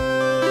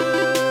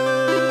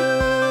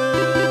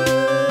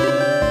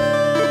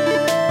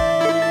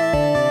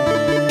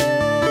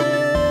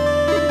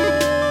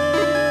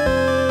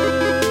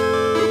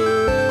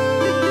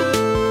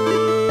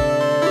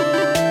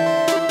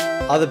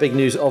 Other big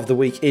news of the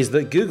week is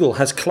that Google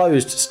has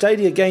closed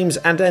Stadia Games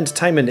and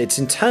Entertainment, its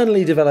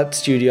internally developed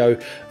studio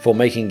for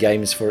making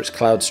games for its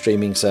cloud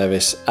streaming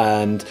service.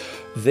 And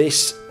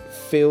this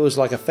feels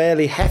like a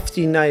fairly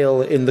hefty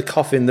nail in the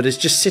coffin that is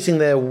just sitting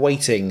there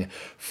waiting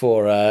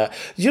for...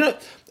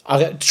 I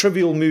got a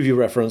trivial movie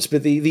reference,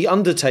 but the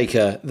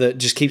Undertaker that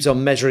just keeps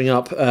on measuring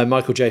up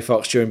Michael J.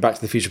 Fox during Back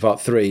to the Future Part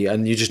 3,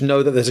 and you just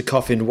know that there's a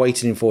coffin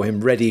waiting for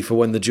him, ready for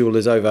when the duel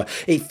is over.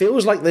 It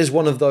feels like there's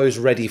one of those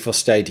ready for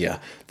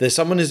Stadia. There's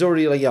someone who's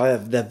already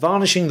they're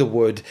varnishing the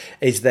wood,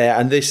 is there,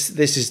 and this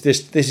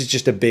is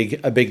just a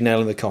big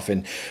nail in the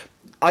coffin.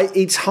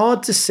 It's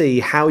hard to see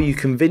how you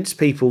convince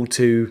people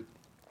to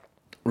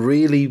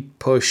really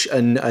push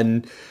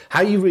and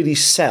how you really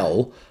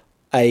sell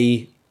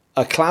a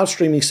cloud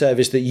streaming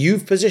service that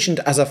you've positioned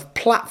as a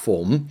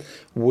platform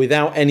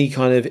without any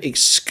kind of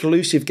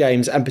exclusive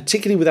games, and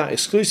particularly without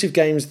exclusive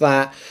games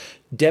that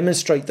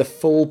demonstrate the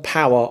full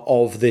power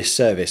of this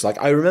service.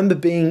 I remember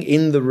being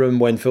in the room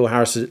when Phil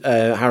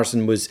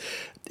Harrison was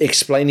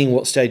explaining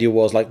what Stadia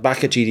was,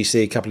 back at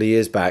GDC a couple of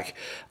years back,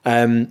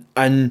 and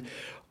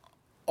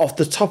off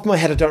the top of my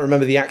head, I don't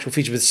remember the actual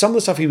feature, but some of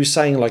the stuff he was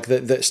saying,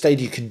 that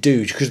Stadia could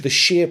do, because the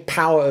sheer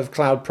power of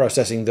cloud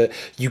processing that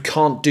you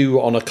can't do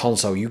on a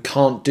console, you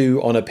can't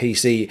do on a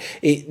PC.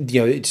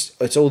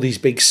 It's all these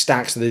big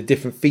stacks of the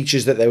different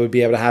features that they would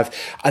be able to have,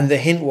 and the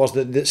hint was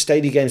that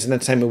Stadia Games and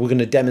Entertainment were going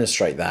to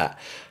demonstrate that,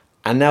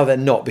 and now they're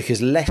not,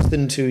 because less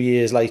than 2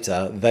 years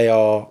later, they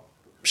are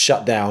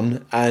shut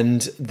down,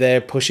 and they're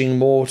pushing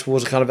more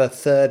towards a kind of a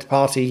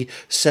third-party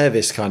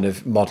service kind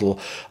of model.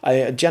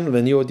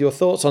 Gentlemen, your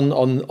thoughts on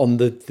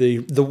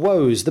the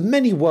woes, the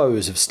many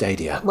woes of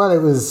Stadia? Well,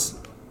 it was,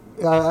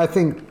 I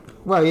think.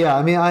 Well, yeah.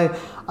 I mean,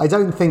 I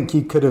don't think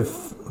you could have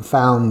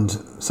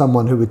found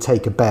someone who would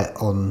take a bet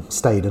on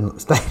Stadia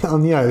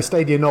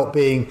not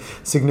being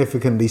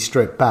significantly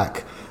stripped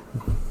back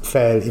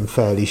in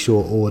fairly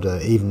short order,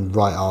 even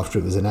right after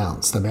it was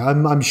announced. I mean,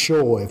 I'm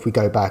sure if we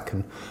go back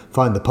and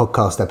find the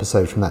podcast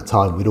episode from that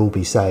time, we'd all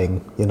be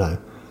saying,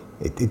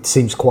 it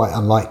seems quite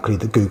unlikely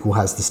that Google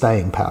has the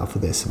staying power for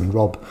this. I mean,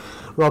 Rob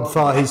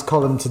Fahey's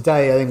column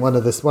today, I think one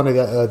of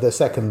the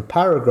second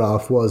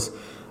paragraph was,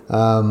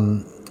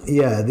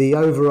 the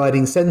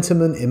overriding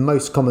sentiment in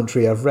most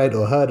commentary I've read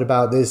or heard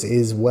about this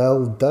is,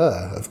 well,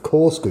 duh, of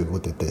course Google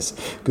did this.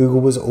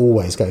 Google was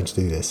always going to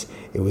do this.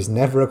 It was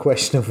never a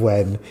question of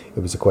when,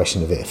 it was a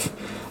question of if.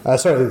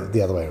 Sorry,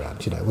 the other way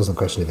around. It wasn't a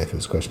question of if, it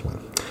was a question of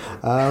when.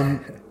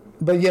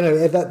 But,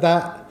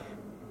 that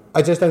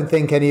I just don't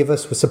think any of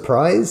us were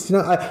surprised.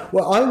 I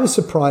was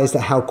surprised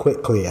at how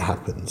quickly it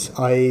happened.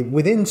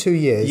 Within 2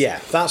 years,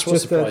 that's what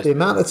just surprised the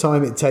amount of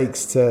time it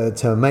takes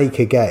to make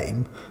a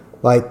game,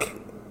 like,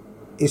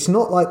 it's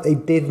not like they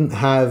didn't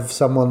have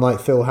someone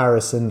like Phil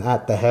Harrison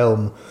at the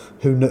helm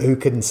who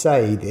can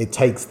say it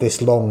takes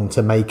this long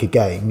to make a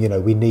game.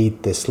 We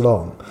need this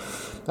long.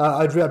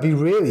 I'd be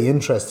really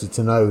interested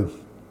to know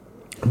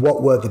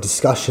what were the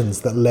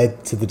discussions that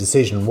led to the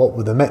decision. What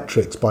were the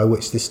metrics by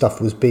which this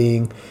stuff was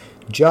being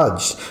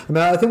judged? I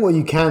mean, I think what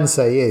you can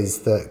say is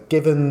that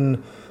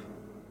given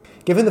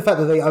the fact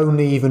that they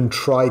only even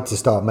tried to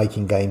start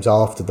making games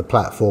after the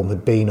platform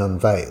had been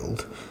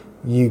unveiled,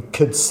 you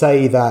could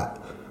say that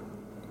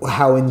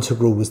how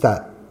integral was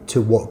that to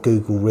what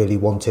Google really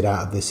wanted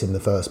out of this in the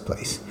first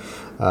place?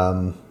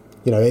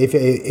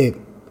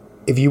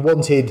 If you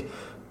wanted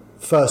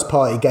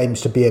first-party games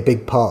to be a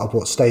big part of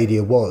what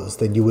Stadia was,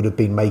 then you would have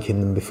been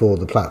making them before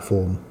the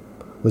platform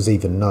was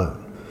even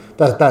known.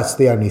 That's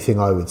the only thing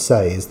I would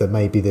say, is that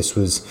maybe this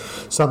was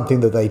something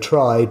that they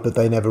tried, but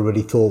they never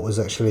really thought was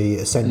actually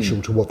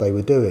essential to what they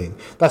were doing.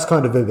 That's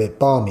kind of a bit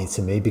balmy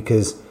to me,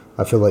 because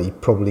I feel like you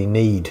probably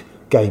need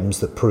games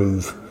that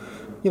prove,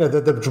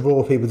 that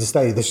draw people to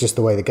stay. That's just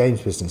the way the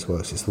games business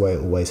works. It's the way it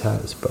always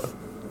has. But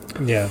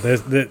yeah,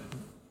 it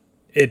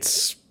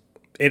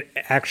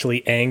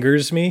actually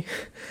angers me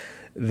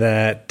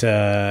that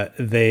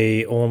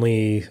they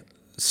only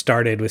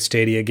started with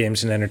Stadia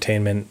Games and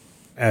Entertainment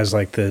as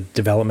like the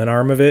development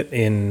arm of it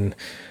in,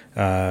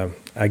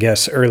 I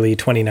guess, early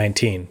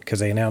 2019, because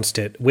they announced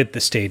it with the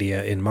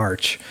Stadia in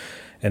March,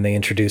 and they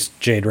introduced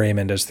Jade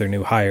Raymond as their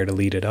new hire to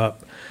lead it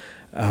up.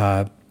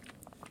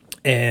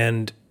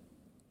 And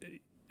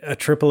a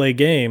AAA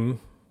game,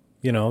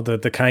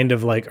 the kind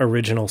of like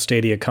original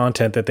Stadia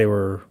content that they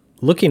were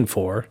looking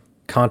for,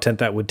 content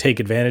that would take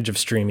advantage of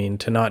streaming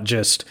to not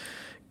just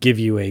give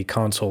you a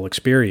console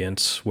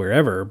experience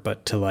wherever,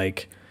 but to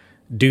like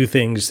do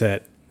things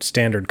that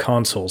standard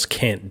consoles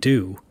can't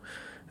do.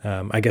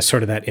 I guess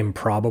sort of that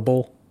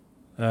improbable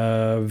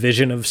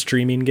vision of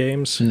streaming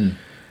games.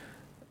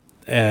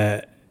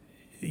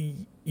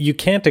 You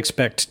can't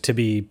expect to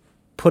be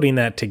putting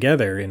that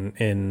together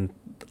in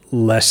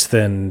less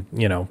than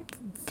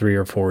 3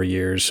 or 4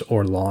 years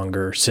or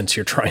longer, since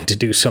you're trying to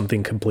do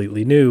something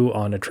completely new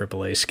on a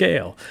AAA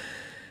scale.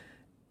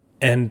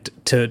 And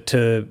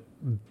to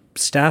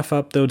staff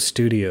up those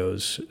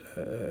studios,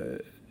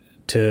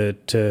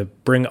 to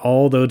bring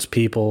all those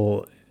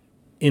people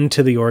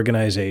into the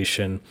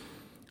organization,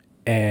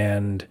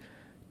 and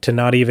to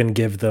not even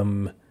give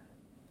them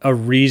a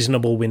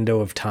reasonable window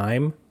of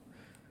time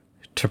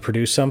to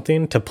produce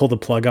something, to pull the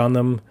plug on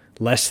them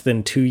less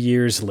than 2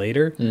 years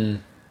later.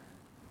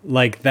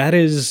 Like, that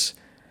is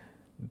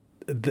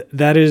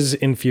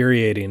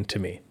infuriating to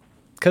me,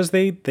 because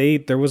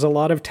there was a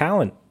lot of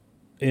talent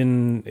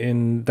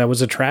in that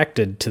was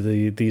attracted to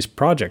these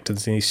projects and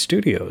these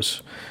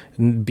studios,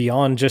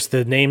 beyond just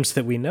the names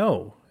that we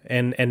know.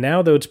 And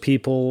now those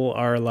people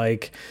are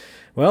like,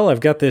 well, I've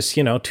got this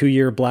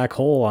 2-year black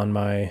hole on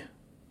my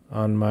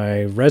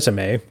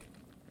resume,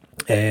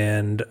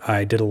 and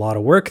I did a lot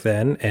of work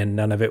then, and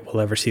none of it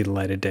will ever see the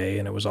light of day,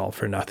 and it was all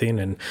for nothing.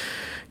 And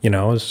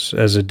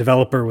as a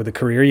developer with a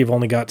career, you've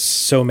only got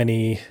so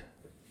many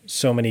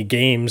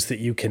games that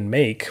you can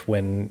make,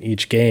 when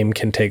each game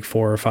can take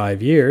 4 or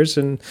 5 years,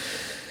 and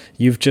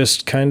you've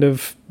just kind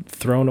of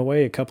thrown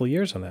away a couple of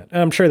years on that.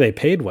 And I'm sure they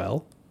paid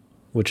well,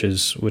 which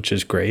is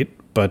great,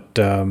 but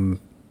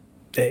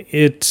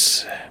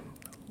it's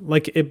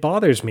like, it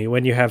bothers me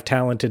when you have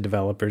talented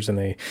developers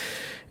and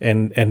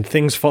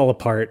things fall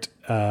apart,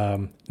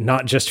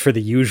 not just for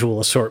the usual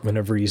assortment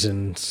of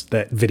reasons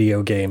that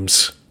video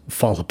games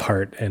fall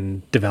apart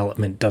and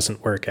development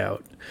doesn't work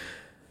out.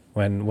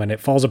 When it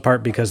falls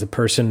apart because the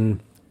person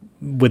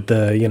with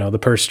the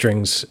purse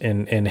strings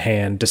in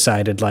hand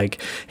decided,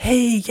 like,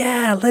 hey,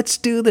 yeah, let's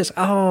do this.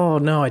 Oh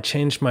no, I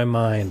changed my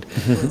mind.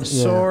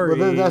 Sorry.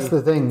 Well, that's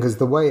the thing, because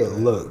the way it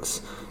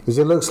looks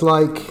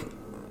like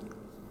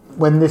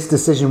when this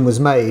decision was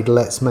made,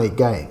 let's make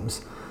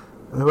games,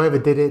 whoever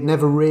did it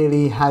never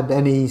really had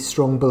any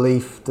strong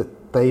belief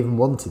that they even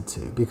wanted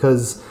to,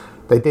 because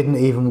they didn't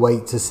even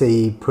wait to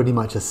see pretty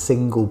much a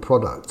single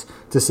product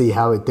to see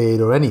how it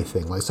did or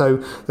anything. So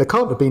there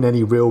can't have been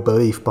any real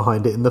belief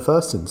behind it in the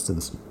first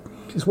instance.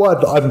 Which is why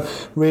I'm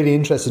really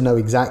interested to know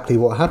exactly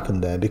what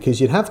happened there,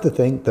 because you'd have to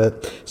think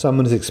that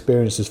someone as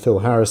experienced as Phil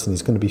Harrison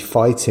is going to be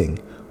fighting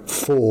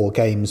for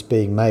games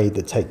being made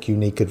that take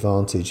unique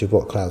advantage of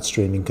what cloud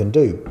streaming can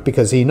do,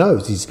 because he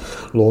knows he's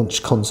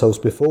launched consoles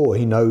before.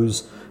 He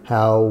knows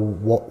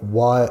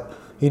why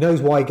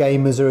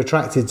gamers are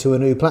attracted to a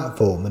new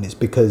platform, and it's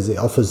because it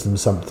offers them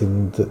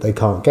something that they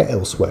can't get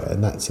elsewhere,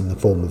 and that's in the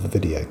form of a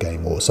video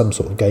game or some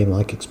sort of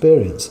game-like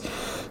experience.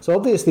 So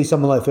obviously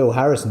someone like Phil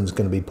Harrison's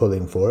going to be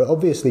pulling for it.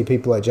 Obviously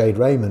people like Jade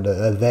Raymond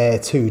are there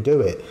to do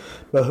it.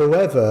 But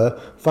whoever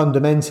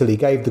fundamentally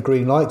gave the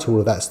green light to all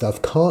of that stuff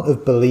can't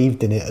have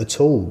believed in it at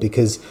all,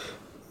 because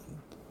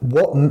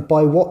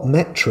by what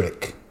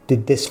metric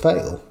did this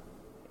fail?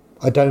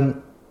 I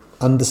don't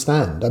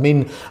understand. I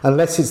mean,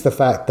 unless it's the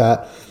fact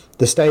that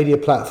the Stadia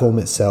platform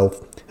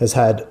itself has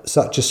had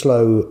such a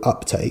slow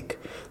uptake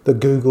that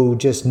Google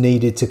just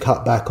needed to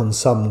cut back on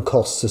some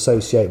costs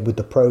associated with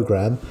the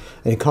program,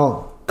 and it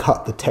can't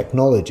cut the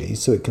technology,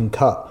 so it can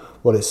cut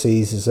what it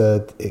sees as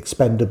a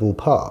expendable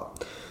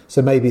part.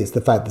 So maybe it's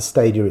the fact that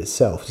Stadia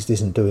itself just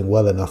isn't doing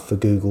well enough for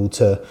Google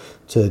to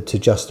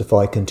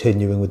justify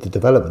continuing with the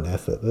development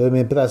effort. I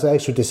mean, but that's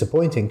extra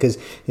disappointing, because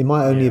it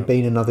might only have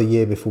been another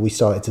year before we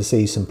started to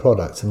see some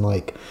products, and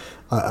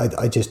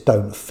I just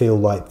don't feel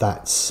like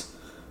that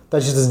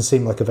just doesn't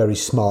seem like a very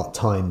smart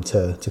time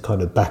to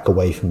kind of back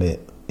away from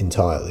it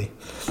entirely.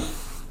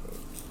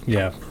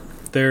 Yeah.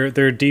 Their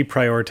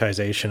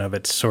deprioritization of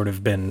it's sort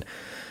of been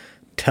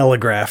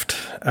telegraphed,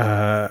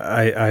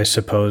 I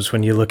suppose,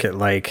 when you look at,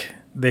 like,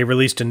 they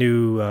released a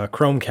new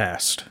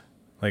Chromecast.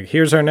 Like,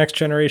 here's our next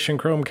generation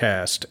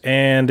Chromecast,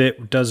 and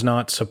it does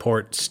not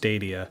support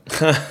Stadia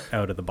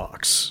out of the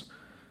box.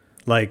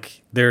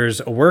 Like, there's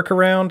a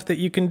workaround that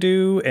you can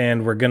do,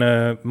 and we're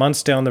gonna,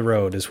 months down the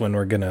road is when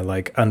we're gonna,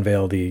 like,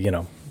 unveil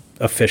the,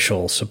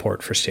 official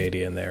support for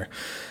Stadia in there.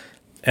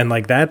 And,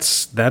 like,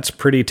 that's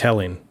pretty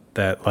telling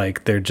that,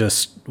 like, there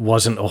just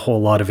wasn't a whole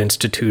lot of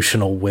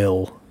institutional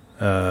will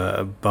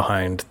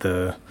behind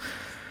the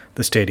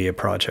Stadia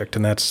project,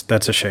 and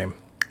that's a shame.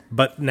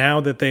 But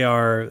now that they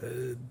are,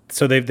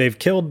 so they've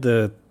killed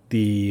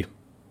the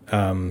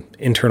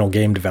internal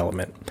game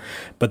development,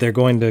 but they're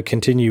going to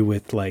continue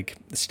with, like,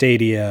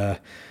 Stadia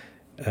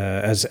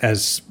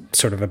as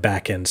sort of a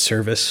back end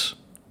service,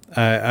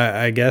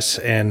 I guess,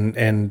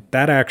 and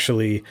that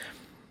actually,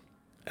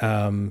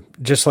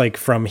 just like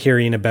from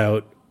hearing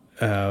about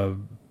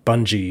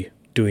Bungie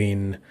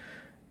doing,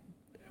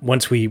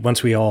 once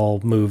we all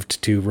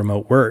moved to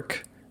remote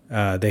work,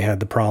 they had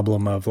the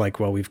problem of, like,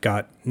 well, we've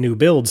got new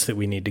builds that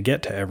we need to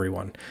get to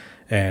everyone,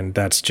 and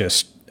that's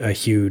just a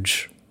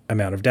huge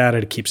amount of data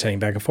to keep sending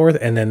back and forth.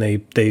 And then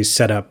they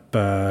set up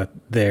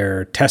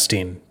their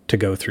testing to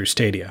go through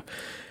Stadia,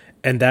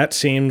 and that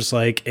seems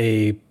like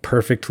a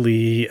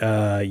perfectly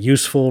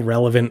useful,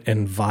 relevant,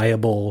 and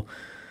viable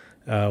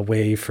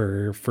way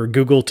for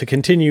Google to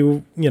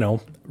continue,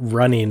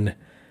 running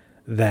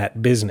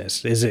that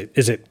business. Is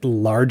it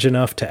large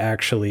enough to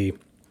actually?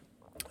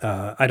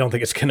 I don't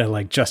think it's going to,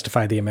 like,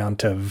 justify the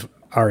amount of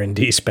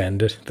R&D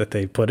spend that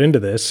they put into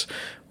this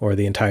or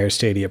the entire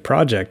Stadia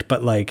project,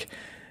 but, like,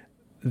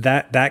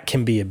 that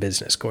can be a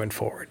business going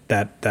forward.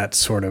 That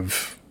sort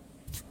of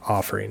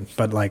offering,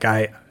 but, like,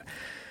 I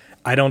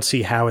don't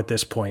see how at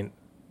this point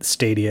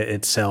Stadia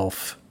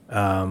itself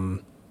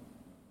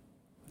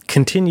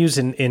continues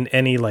in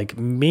any, like,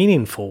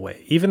 meaningful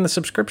way. Even the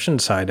subscription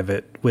side of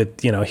it,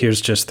 with,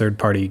 here's just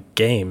third-party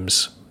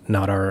games,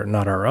 not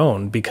our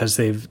own, because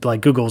they've, like,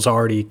 Google's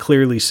already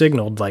clearly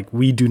signaled, like,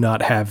 we do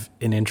not have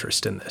an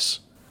interest in this.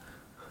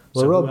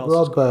 Well,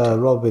 so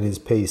Rob in his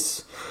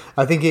piece,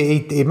 I think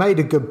he made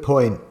a good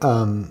point,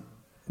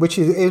 which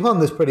is one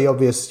that's pretty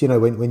obvious,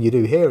 when you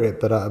do hear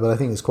it, but I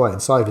think it's quite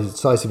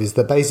incisive, is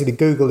that basically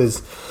Google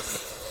is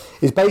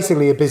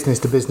basically a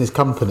business-to-business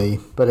company,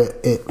 but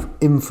it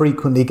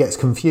infrequently gets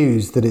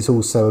confused that it's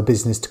also a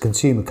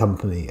business-to-consumer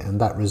company, and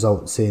that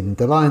results in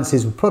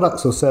alliances with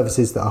products or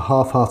services that are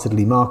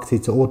half-heartedly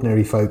marketed to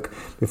ordinary folk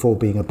before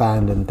being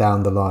abandoned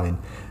down the line.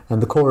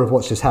 And the core of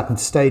what's just happened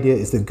to Stadia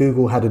is that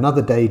Google had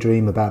another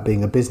daydream about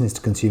being a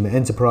business-to-consumer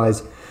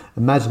enterprise,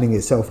 imagining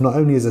itself not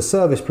only as a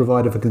service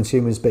provider for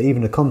consumers, but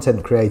even a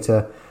content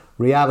creator.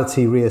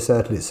 Reality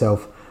reasserted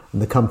itself,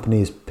 and the company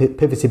has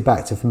pivoted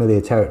back to familiar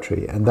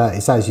territory. And that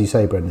is, as you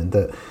say, Brendan,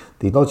 that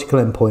the logical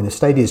endpoint of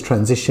Stadia's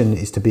transition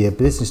is to be a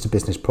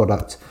business-to-business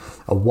product,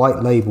 a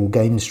white-label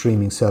game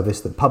streaming service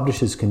that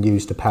publishers can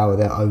use to power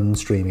their own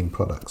streaming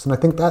products. And I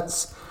think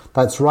that's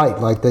right.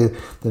 Like, the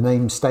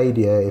name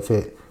Stadia, if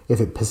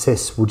it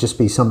persists, will just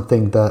be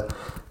something that,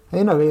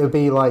 it'll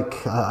be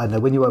like, I don't know,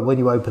 when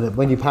you open it,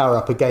 when you power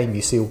up a game,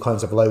 you see all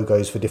kinds of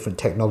logos for different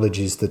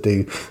technologies that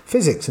do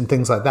physics and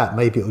things like that.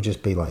 Maybe it'll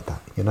just be like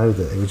that,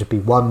 that it would just be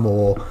one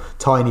more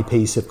tiny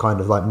piece of kind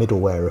of like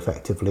middleware,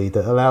 effectively,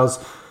 that allows,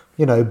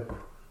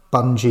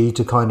 Bungie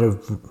to kind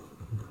of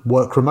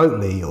work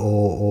remotely,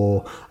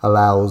 or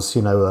allows, a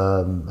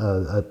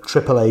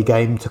AAA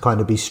game to kind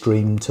of be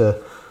streamed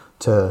to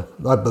to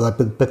like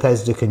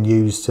Bethesda can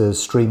use to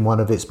stream one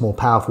of its more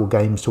powerful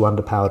games to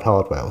underpowered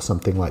hardware or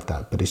something like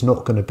that. But it's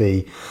not going to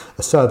be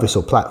a service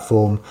or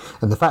platform.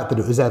 And the fact that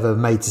it was ever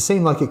made to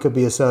seem like it could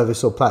be a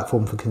service or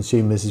platform for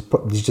consumers is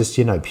probably just,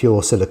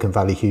 pure Silicon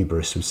Valley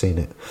hubris. We've seen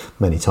it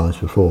many times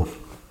before.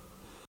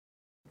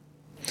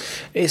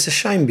 It's a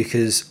shame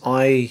because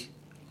I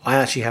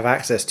actually have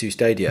access to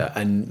Stadia,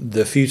 and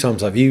the few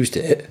times I've used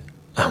it,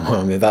 well,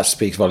 I mean, that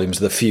speaks volumes.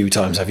 The few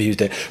times I've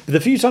used it, but the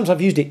few times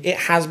I've used it, it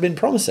has been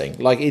promising.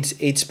 Like it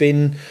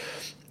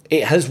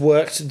has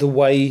worked the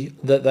way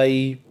that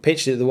they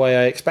pitched it, the way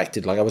I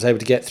expected. Like I was able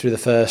to get through the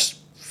first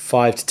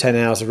 5 to 10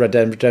 hours of Red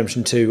Dead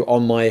Redemption 2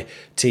 on my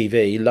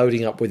TV,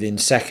 loading up within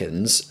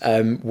seconds,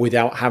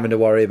 without having to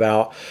worry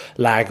about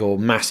lag or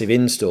massive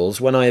installs.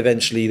 When I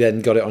eventually then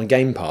got it on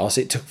Game Pass,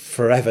 it took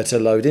forever to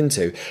load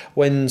into.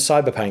 When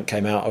Cyberpunk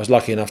came out, I was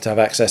lucky enough to have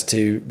access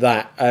to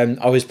that.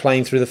 I was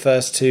playing through the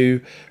first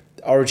 2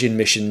 Origin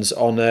missions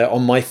on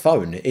my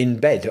phone in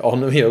bed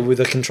with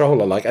a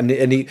controller, and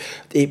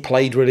it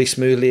played really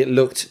smoothly. It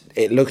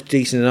looked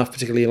decent enough,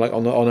 particularly like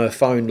on a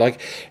phone.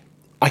 Like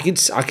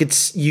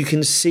you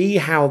can see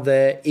how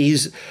there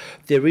is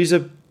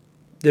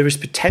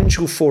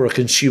potential for a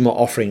consumer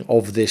offering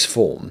of this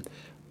form.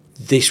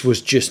 This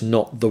was just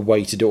not the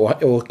way to do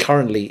it, or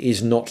currently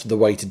is not the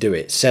way to do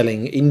it.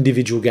 Selling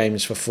individual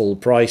games for full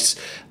price,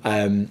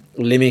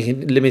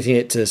 limiting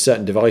it to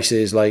certain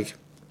devices, like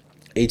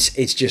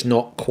it's just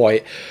not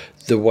quite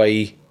the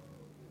way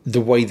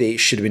that it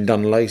should have been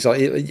done. Like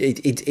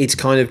it's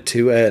kind of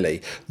too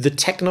early. The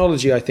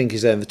technology, I think,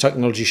 is there, and the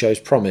technology shows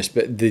promise,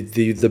 but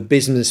the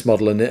business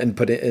model and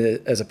put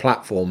it as a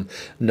platform,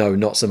 no,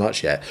 not so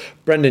much yet.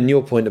 Brendan,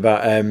 your point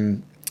about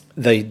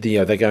they're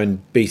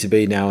going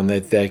B2B now, and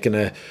they're going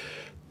to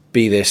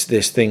be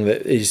this thing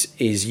that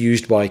is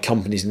used by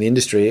companies in the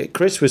industry.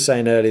 Chris was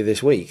saying earlier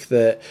this week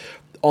that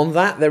on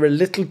that they're a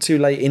little too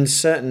late in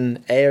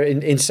certain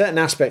in certain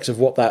aspects of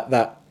what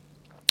that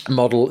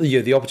model,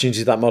 the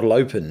opportunities that model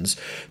opens,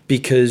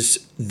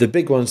 because the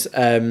big ones,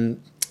 Sony,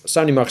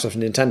 Microsoft,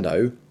 and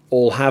Nintendo,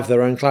 all have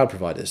their own cloud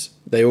providers.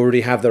 They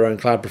already have their own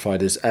cloud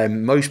providers.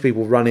 Most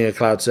people running a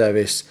cloud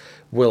service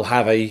will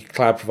have a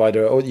cloud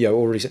provider, or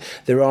already.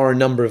 There are a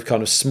number of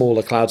kind of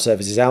smaller cloud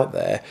services out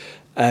there.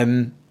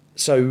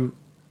 So,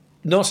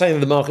 not saying that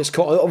the market's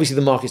obviously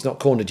the market's not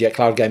cornered yet.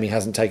 Cloud gaming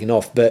hasn't taken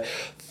off, but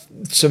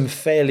some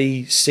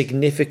fairly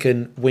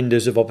significant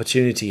windows of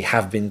opportunity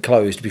have been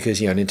closed because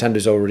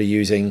Nintendo's already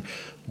using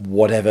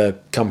whatever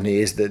company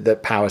it is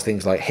that powers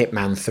things like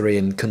Hitman 3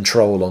 and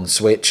Control on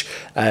Switch.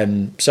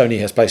 Sony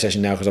has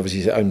PlayStation now because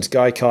obviously it owns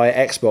Gaikai.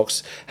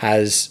 Xbox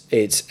has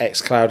its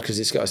xCloud because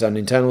it's got its own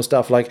internal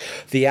stuff. Like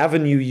the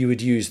avenue you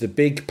would use, the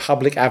big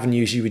public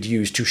avenues you would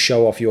use to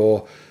show off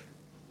your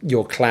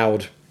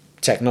cloud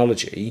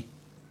technology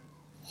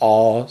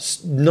are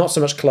not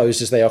so much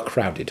closed as they are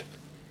crowded.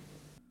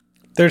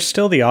 There's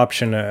still the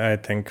option, I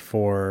think,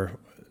 for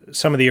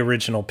some of the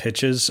original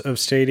pitches of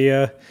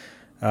Stadia,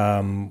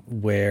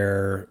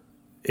 where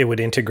it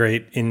would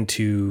integrate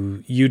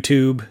into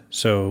YouTube.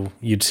 So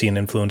you'd see an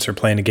influencer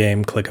playing a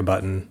game, click a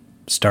button,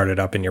 start it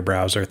up in your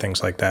browser,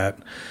 things like that.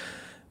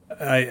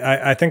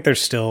 I think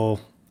there's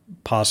still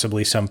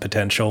possibly some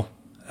potential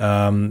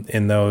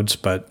in those,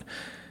 but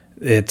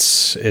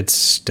it's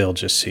still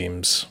just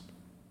seems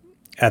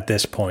at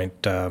this point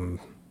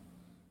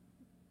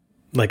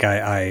like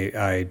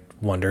I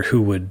wonder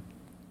who would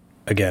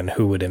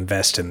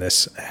invest in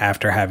this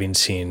after having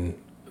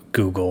seen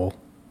Google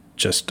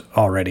just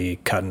already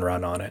cut and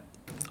run on it.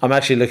 I'm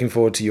actually looking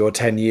forward to your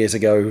 10 years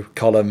ago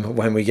column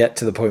when we get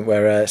to the point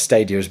where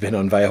Stadia has been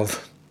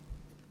unveiled.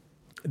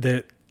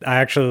 I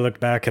actually looked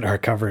back at our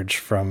coverage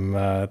from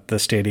the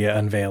Stadia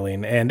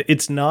unveiling, and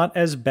it's not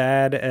as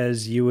bad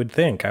as you would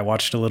think. I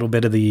watched a little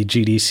bit of the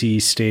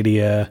GDC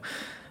Stadia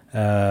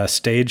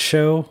stage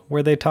show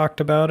where they talked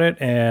about it,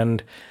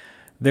 and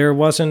there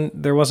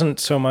wasn't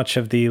so much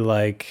of the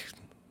like,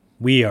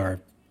 we are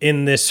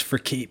in this for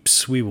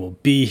keeps, we will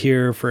be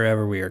here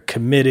forever, we are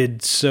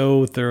committed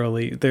so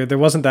thoroughly. There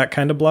wasn't that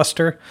kind of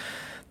bluster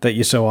that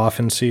you so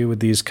often see with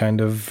these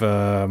kind of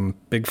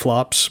big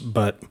flops,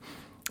 but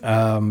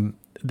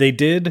they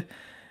did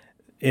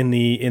in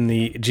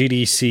the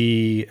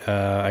GDC,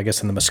 I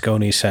guess in the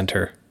Moscone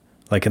Center,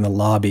 like in the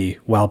lobby,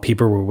 while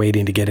people were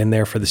waiting to get in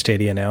there for the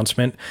Stadia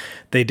announcement,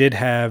 they did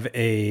have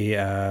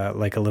a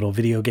like a little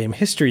video game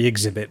history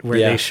exhibit where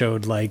they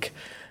showed like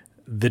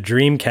the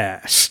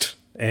Dreamcast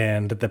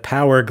and the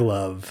Power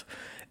Glove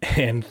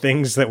and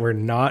things that were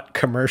not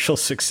commercial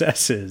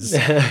successes.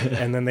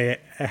 And then they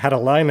had a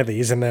line of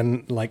these, and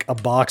then like a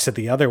box at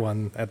the other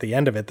one at the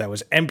end of it that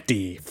was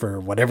empty for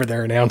whatever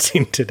they're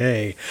announcing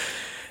today.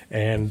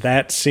 And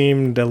that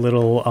seemed a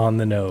little on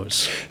the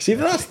nose. See,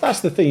 that's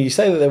the thing. You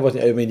say that there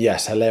wasn't. I mean,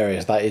 yes,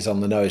 hilarious. That is on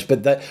the nose.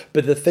 But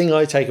the thing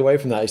I take away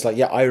from that is like,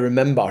 yeah, I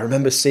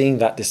remember seeing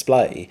that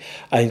display,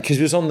 and because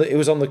it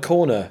was on the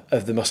corner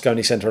of the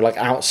Moscone Centre, like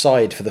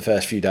outside for the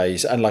first few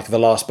days, and like the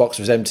last box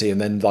was empty,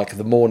 and then like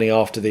the morning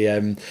after the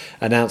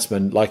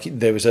announcement, like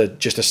there was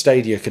just a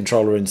Stadia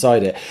controller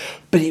inside it.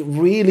 But it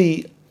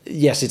really,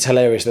 yes, it's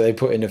hilarious that they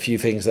put in a few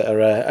things that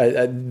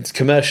are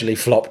commercially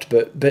flopped,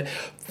 but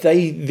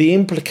the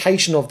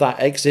implication of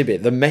that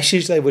exhibit, the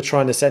message they were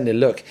trying to send is,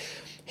 look,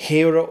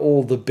 here are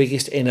all the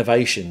biggest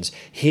innovations.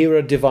 Here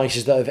are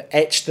devices that have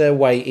etched their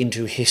way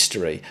into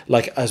history.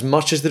 Like, as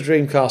much as the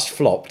Dreamcast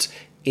flopped,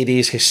 it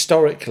is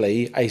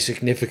historically a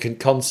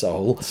significant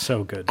console.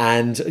 So good.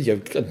 And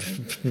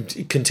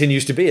it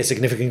continues to be a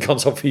significant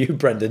console for you,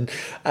 Brendan.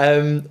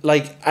 They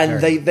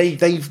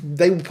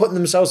were putting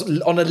themselves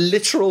on a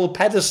literal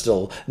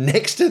pedestal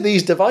next to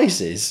these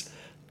devices.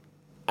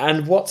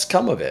 And what's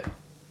come of it?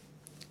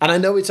 And I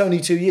know it's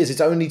only 2 years.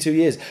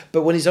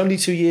 But when it's only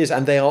 2 years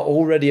and they are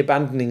already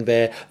abandoning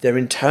their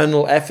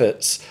internal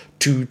efforts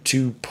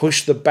to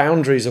push the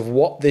boundaries of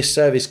what this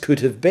service could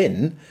have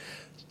been,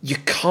 you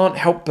can't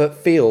help but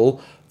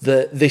feel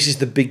that this is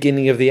the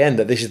beginning of the end,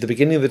 that this is the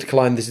beginning of the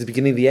decline, this is the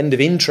beginning of the end of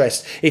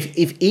interest.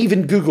 If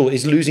even Google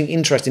is losing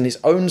interest in its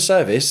own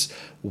service,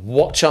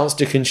 what chance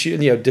do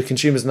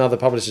consumers and other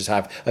publishers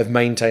have of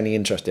maintaining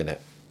interest in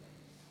it?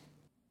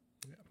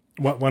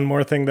 One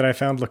more thing that I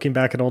found looking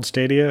back at old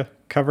Stadia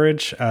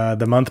coverage,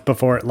 the month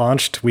before it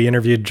launched, we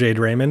interviewed Jade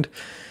Raymond,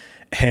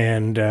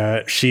 and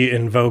she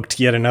invoked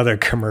yet another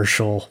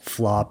commercial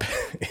flop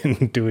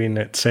in doing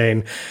it,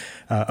 saying,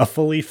 a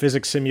fully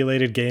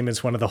physics-simulated game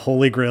is one of the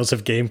holy grails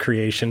of game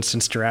creation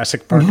since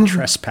Jurassic Park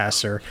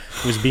Trespasser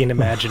was being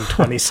imagined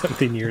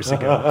 20-something years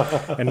ago.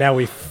 And now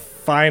we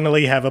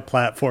finally have a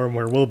platform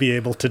where we'll be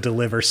able to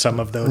deliver some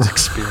of those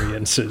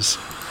experiences.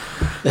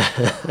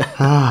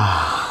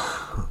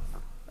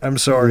 I'm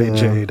sorry,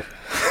 Jade.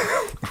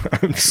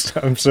 I'm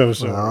so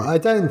sorry. Well, I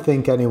don't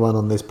think anyone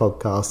on this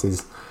podcast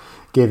is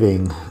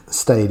giving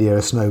Stadia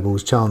a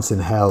snowball's chance in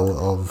hell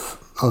of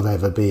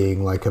ever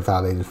being like a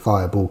valid,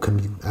 viable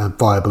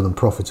and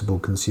profitable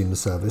consumer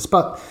service.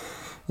 But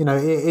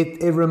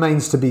it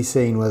remains to be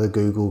seen whether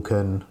Google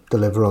can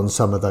deliver on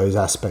some of those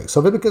aspects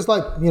of it, because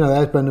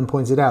as Brendan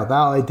pointed out, that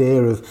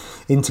idea of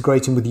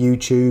integrating with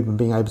YouTube and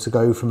being able to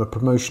go from a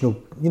promotional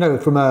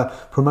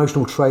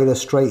trailer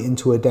straight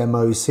into a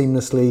demo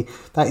seamlessly,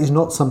 that is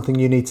not something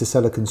you need to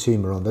sell a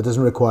consumer on. That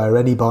doesn't require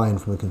any buy-in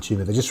from a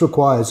consumer. That just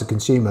requires a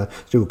consumer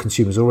to do what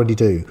consumers already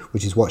do,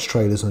 which is watch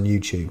trailers on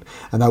YouTube.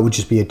 And that would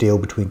just be a deal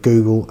between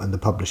Google and the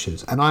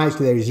publishers. And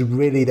there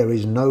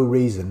is no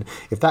reason,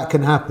 if that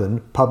can happen,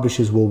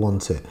 publishers will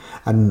want it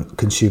and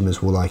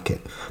consumers will like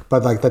it. But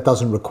that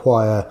doesn't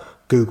require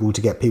Google to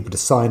get people to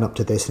sign up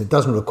to this, and it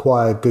doesn't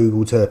require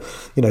Google to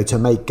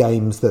make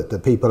games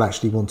that people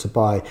actually want to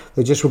buy.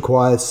 It just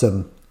requires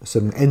some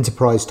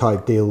enterprise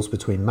type deals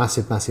between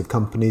massive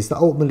companies that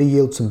ultimately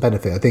yield some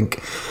benefit. I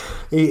think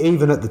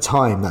even at the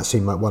time that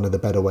seemed like one of the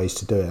better ways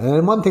to do it.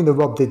 And one thing that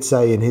Rob did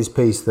say in his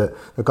piece that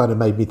kind of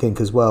made me think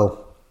as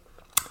well,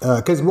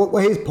 because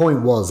what his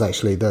point was,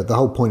 actually, the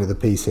whole point of the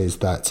piece is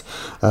that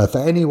for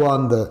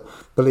anyone that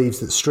believes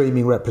that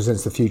streaming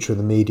represents the future of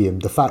the medium,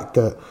 the fact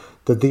that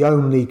the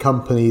only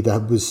company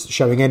that was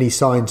showing any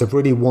signs of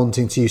really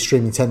wanting to use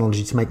streaming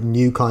technology to make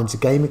new kinds of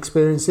game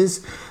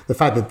experiences, the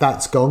fact that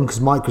that's gone, because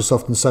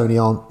Microsoft and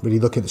Sony aren't really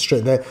looking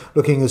at they're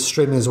looking at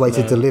streaming as a way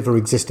to deliver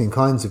existing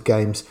kinds of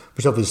games,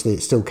 which obviously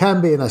it still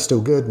can be, and that's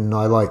still good, and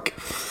I like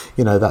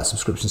that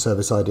subscription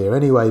service idea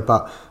anyway,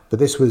 but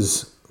this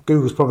was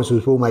Google's promise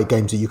was we'll make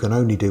games that you can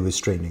only do with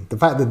streaming. The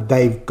fact that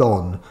they've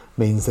gone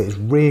means that it's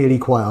really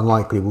quite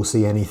unlikely we'll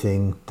see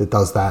anything that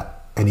does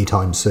that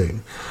anytime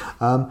soon.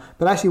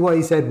 But actually what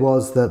he said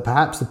was that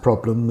perhaps the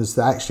problem was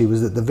that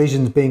the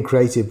visions being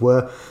created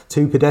were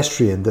too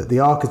pedestrian, that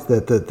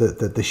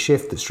the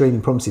shift that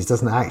streaming promises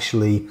doesn't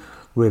actually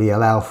really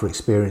allow for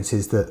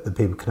experiences that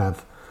people can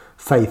have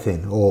faith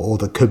in or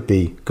that could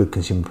be good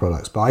consumer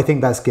products. But I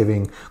think that's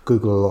giving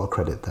Google a lot of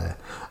credit there.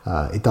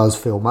 It does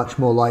feel much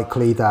more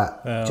likely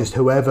that just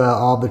whoever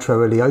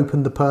arbitrarily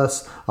opened the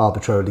purse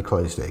arbitrarily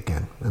closed it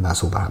again, and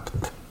that's all that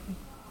happened.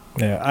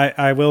 Yeah,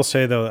 I will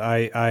say, though,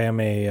 I am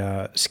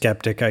a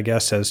skeptic, I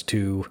guess, as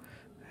to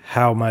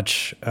how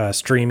much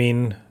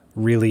streaming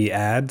really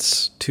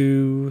adds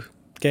to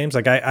games.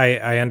 Like,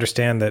 I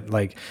understand that,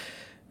 like,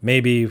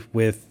 maybe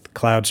with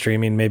cloud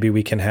streaming, maybe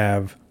we can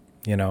have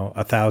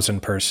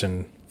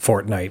 1,000-person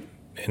Fortnite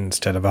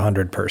instead of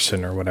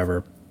 100-person or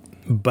whatever.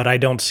 But I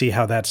don't see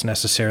how that's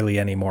necessarily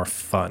any more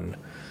fun.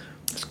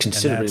 It's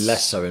considerably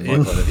less so in my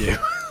point of view.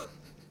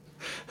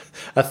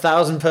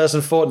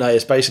 1,000-person Fortnite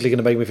is basically going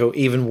to make me feel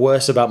even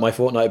worse about my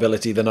Fortnite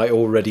ability than I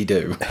already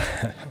do.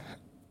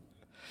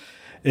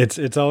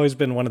 It's always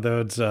been one of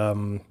those,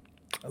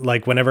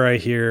 like whenever I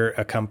hear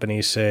a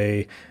company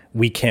say,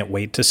 we can't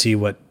wait to see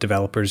what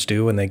developers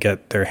do when they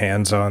get their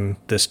hands on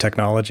this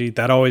technology,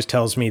 that always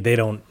tells me they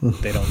don't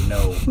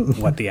know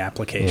what the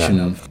application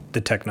of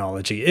the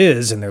technology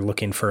is, and they're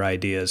looking for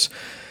ideas.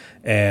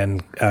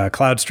 And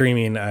cloud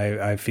streaming,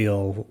 I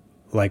feel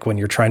like when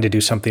you're trying to do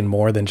something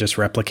more than just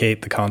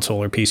replicate the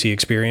console or PC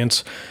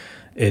experience,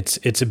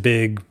 it's a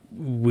big,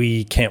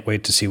 we can't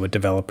wait to see what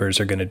developers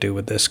are going to do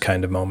with this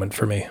kind of moment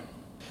for me.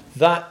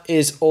 That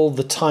is all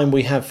the time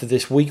we have for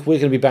this week. We're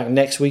going to be back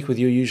next week with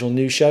your usual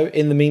news show.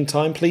 In the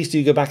meantime, please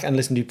do go back and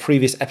listen to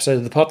previous episodes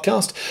of the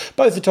podcast,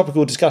 both the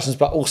topical discussions,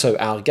 but also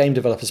our Game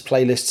Developers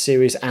Playlist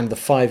series and the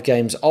 5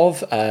 Games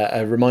of.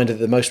 A reminder that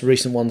the most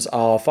recent ones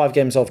are 5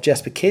 Games of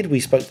Jesper Kidd. We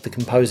spoke to the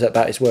composer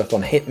about his work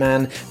on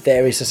Hitman,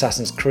 various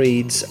Assassin's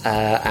Creeds,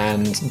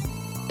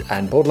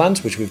 and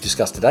Borderlands, which we've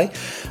discussed today,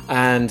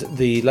 and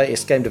the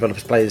latest Game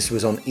Developers Playlist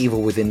was on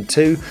Evil Within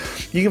 2.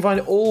 You can find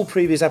all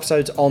previous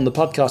episodes on the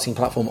podcasting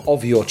platform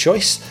of your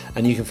choice,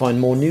 and you can find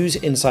more news,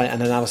 insight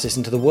and analysis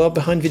into the world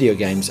behind video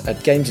games at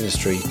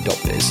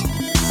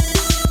gamesindustry.biz.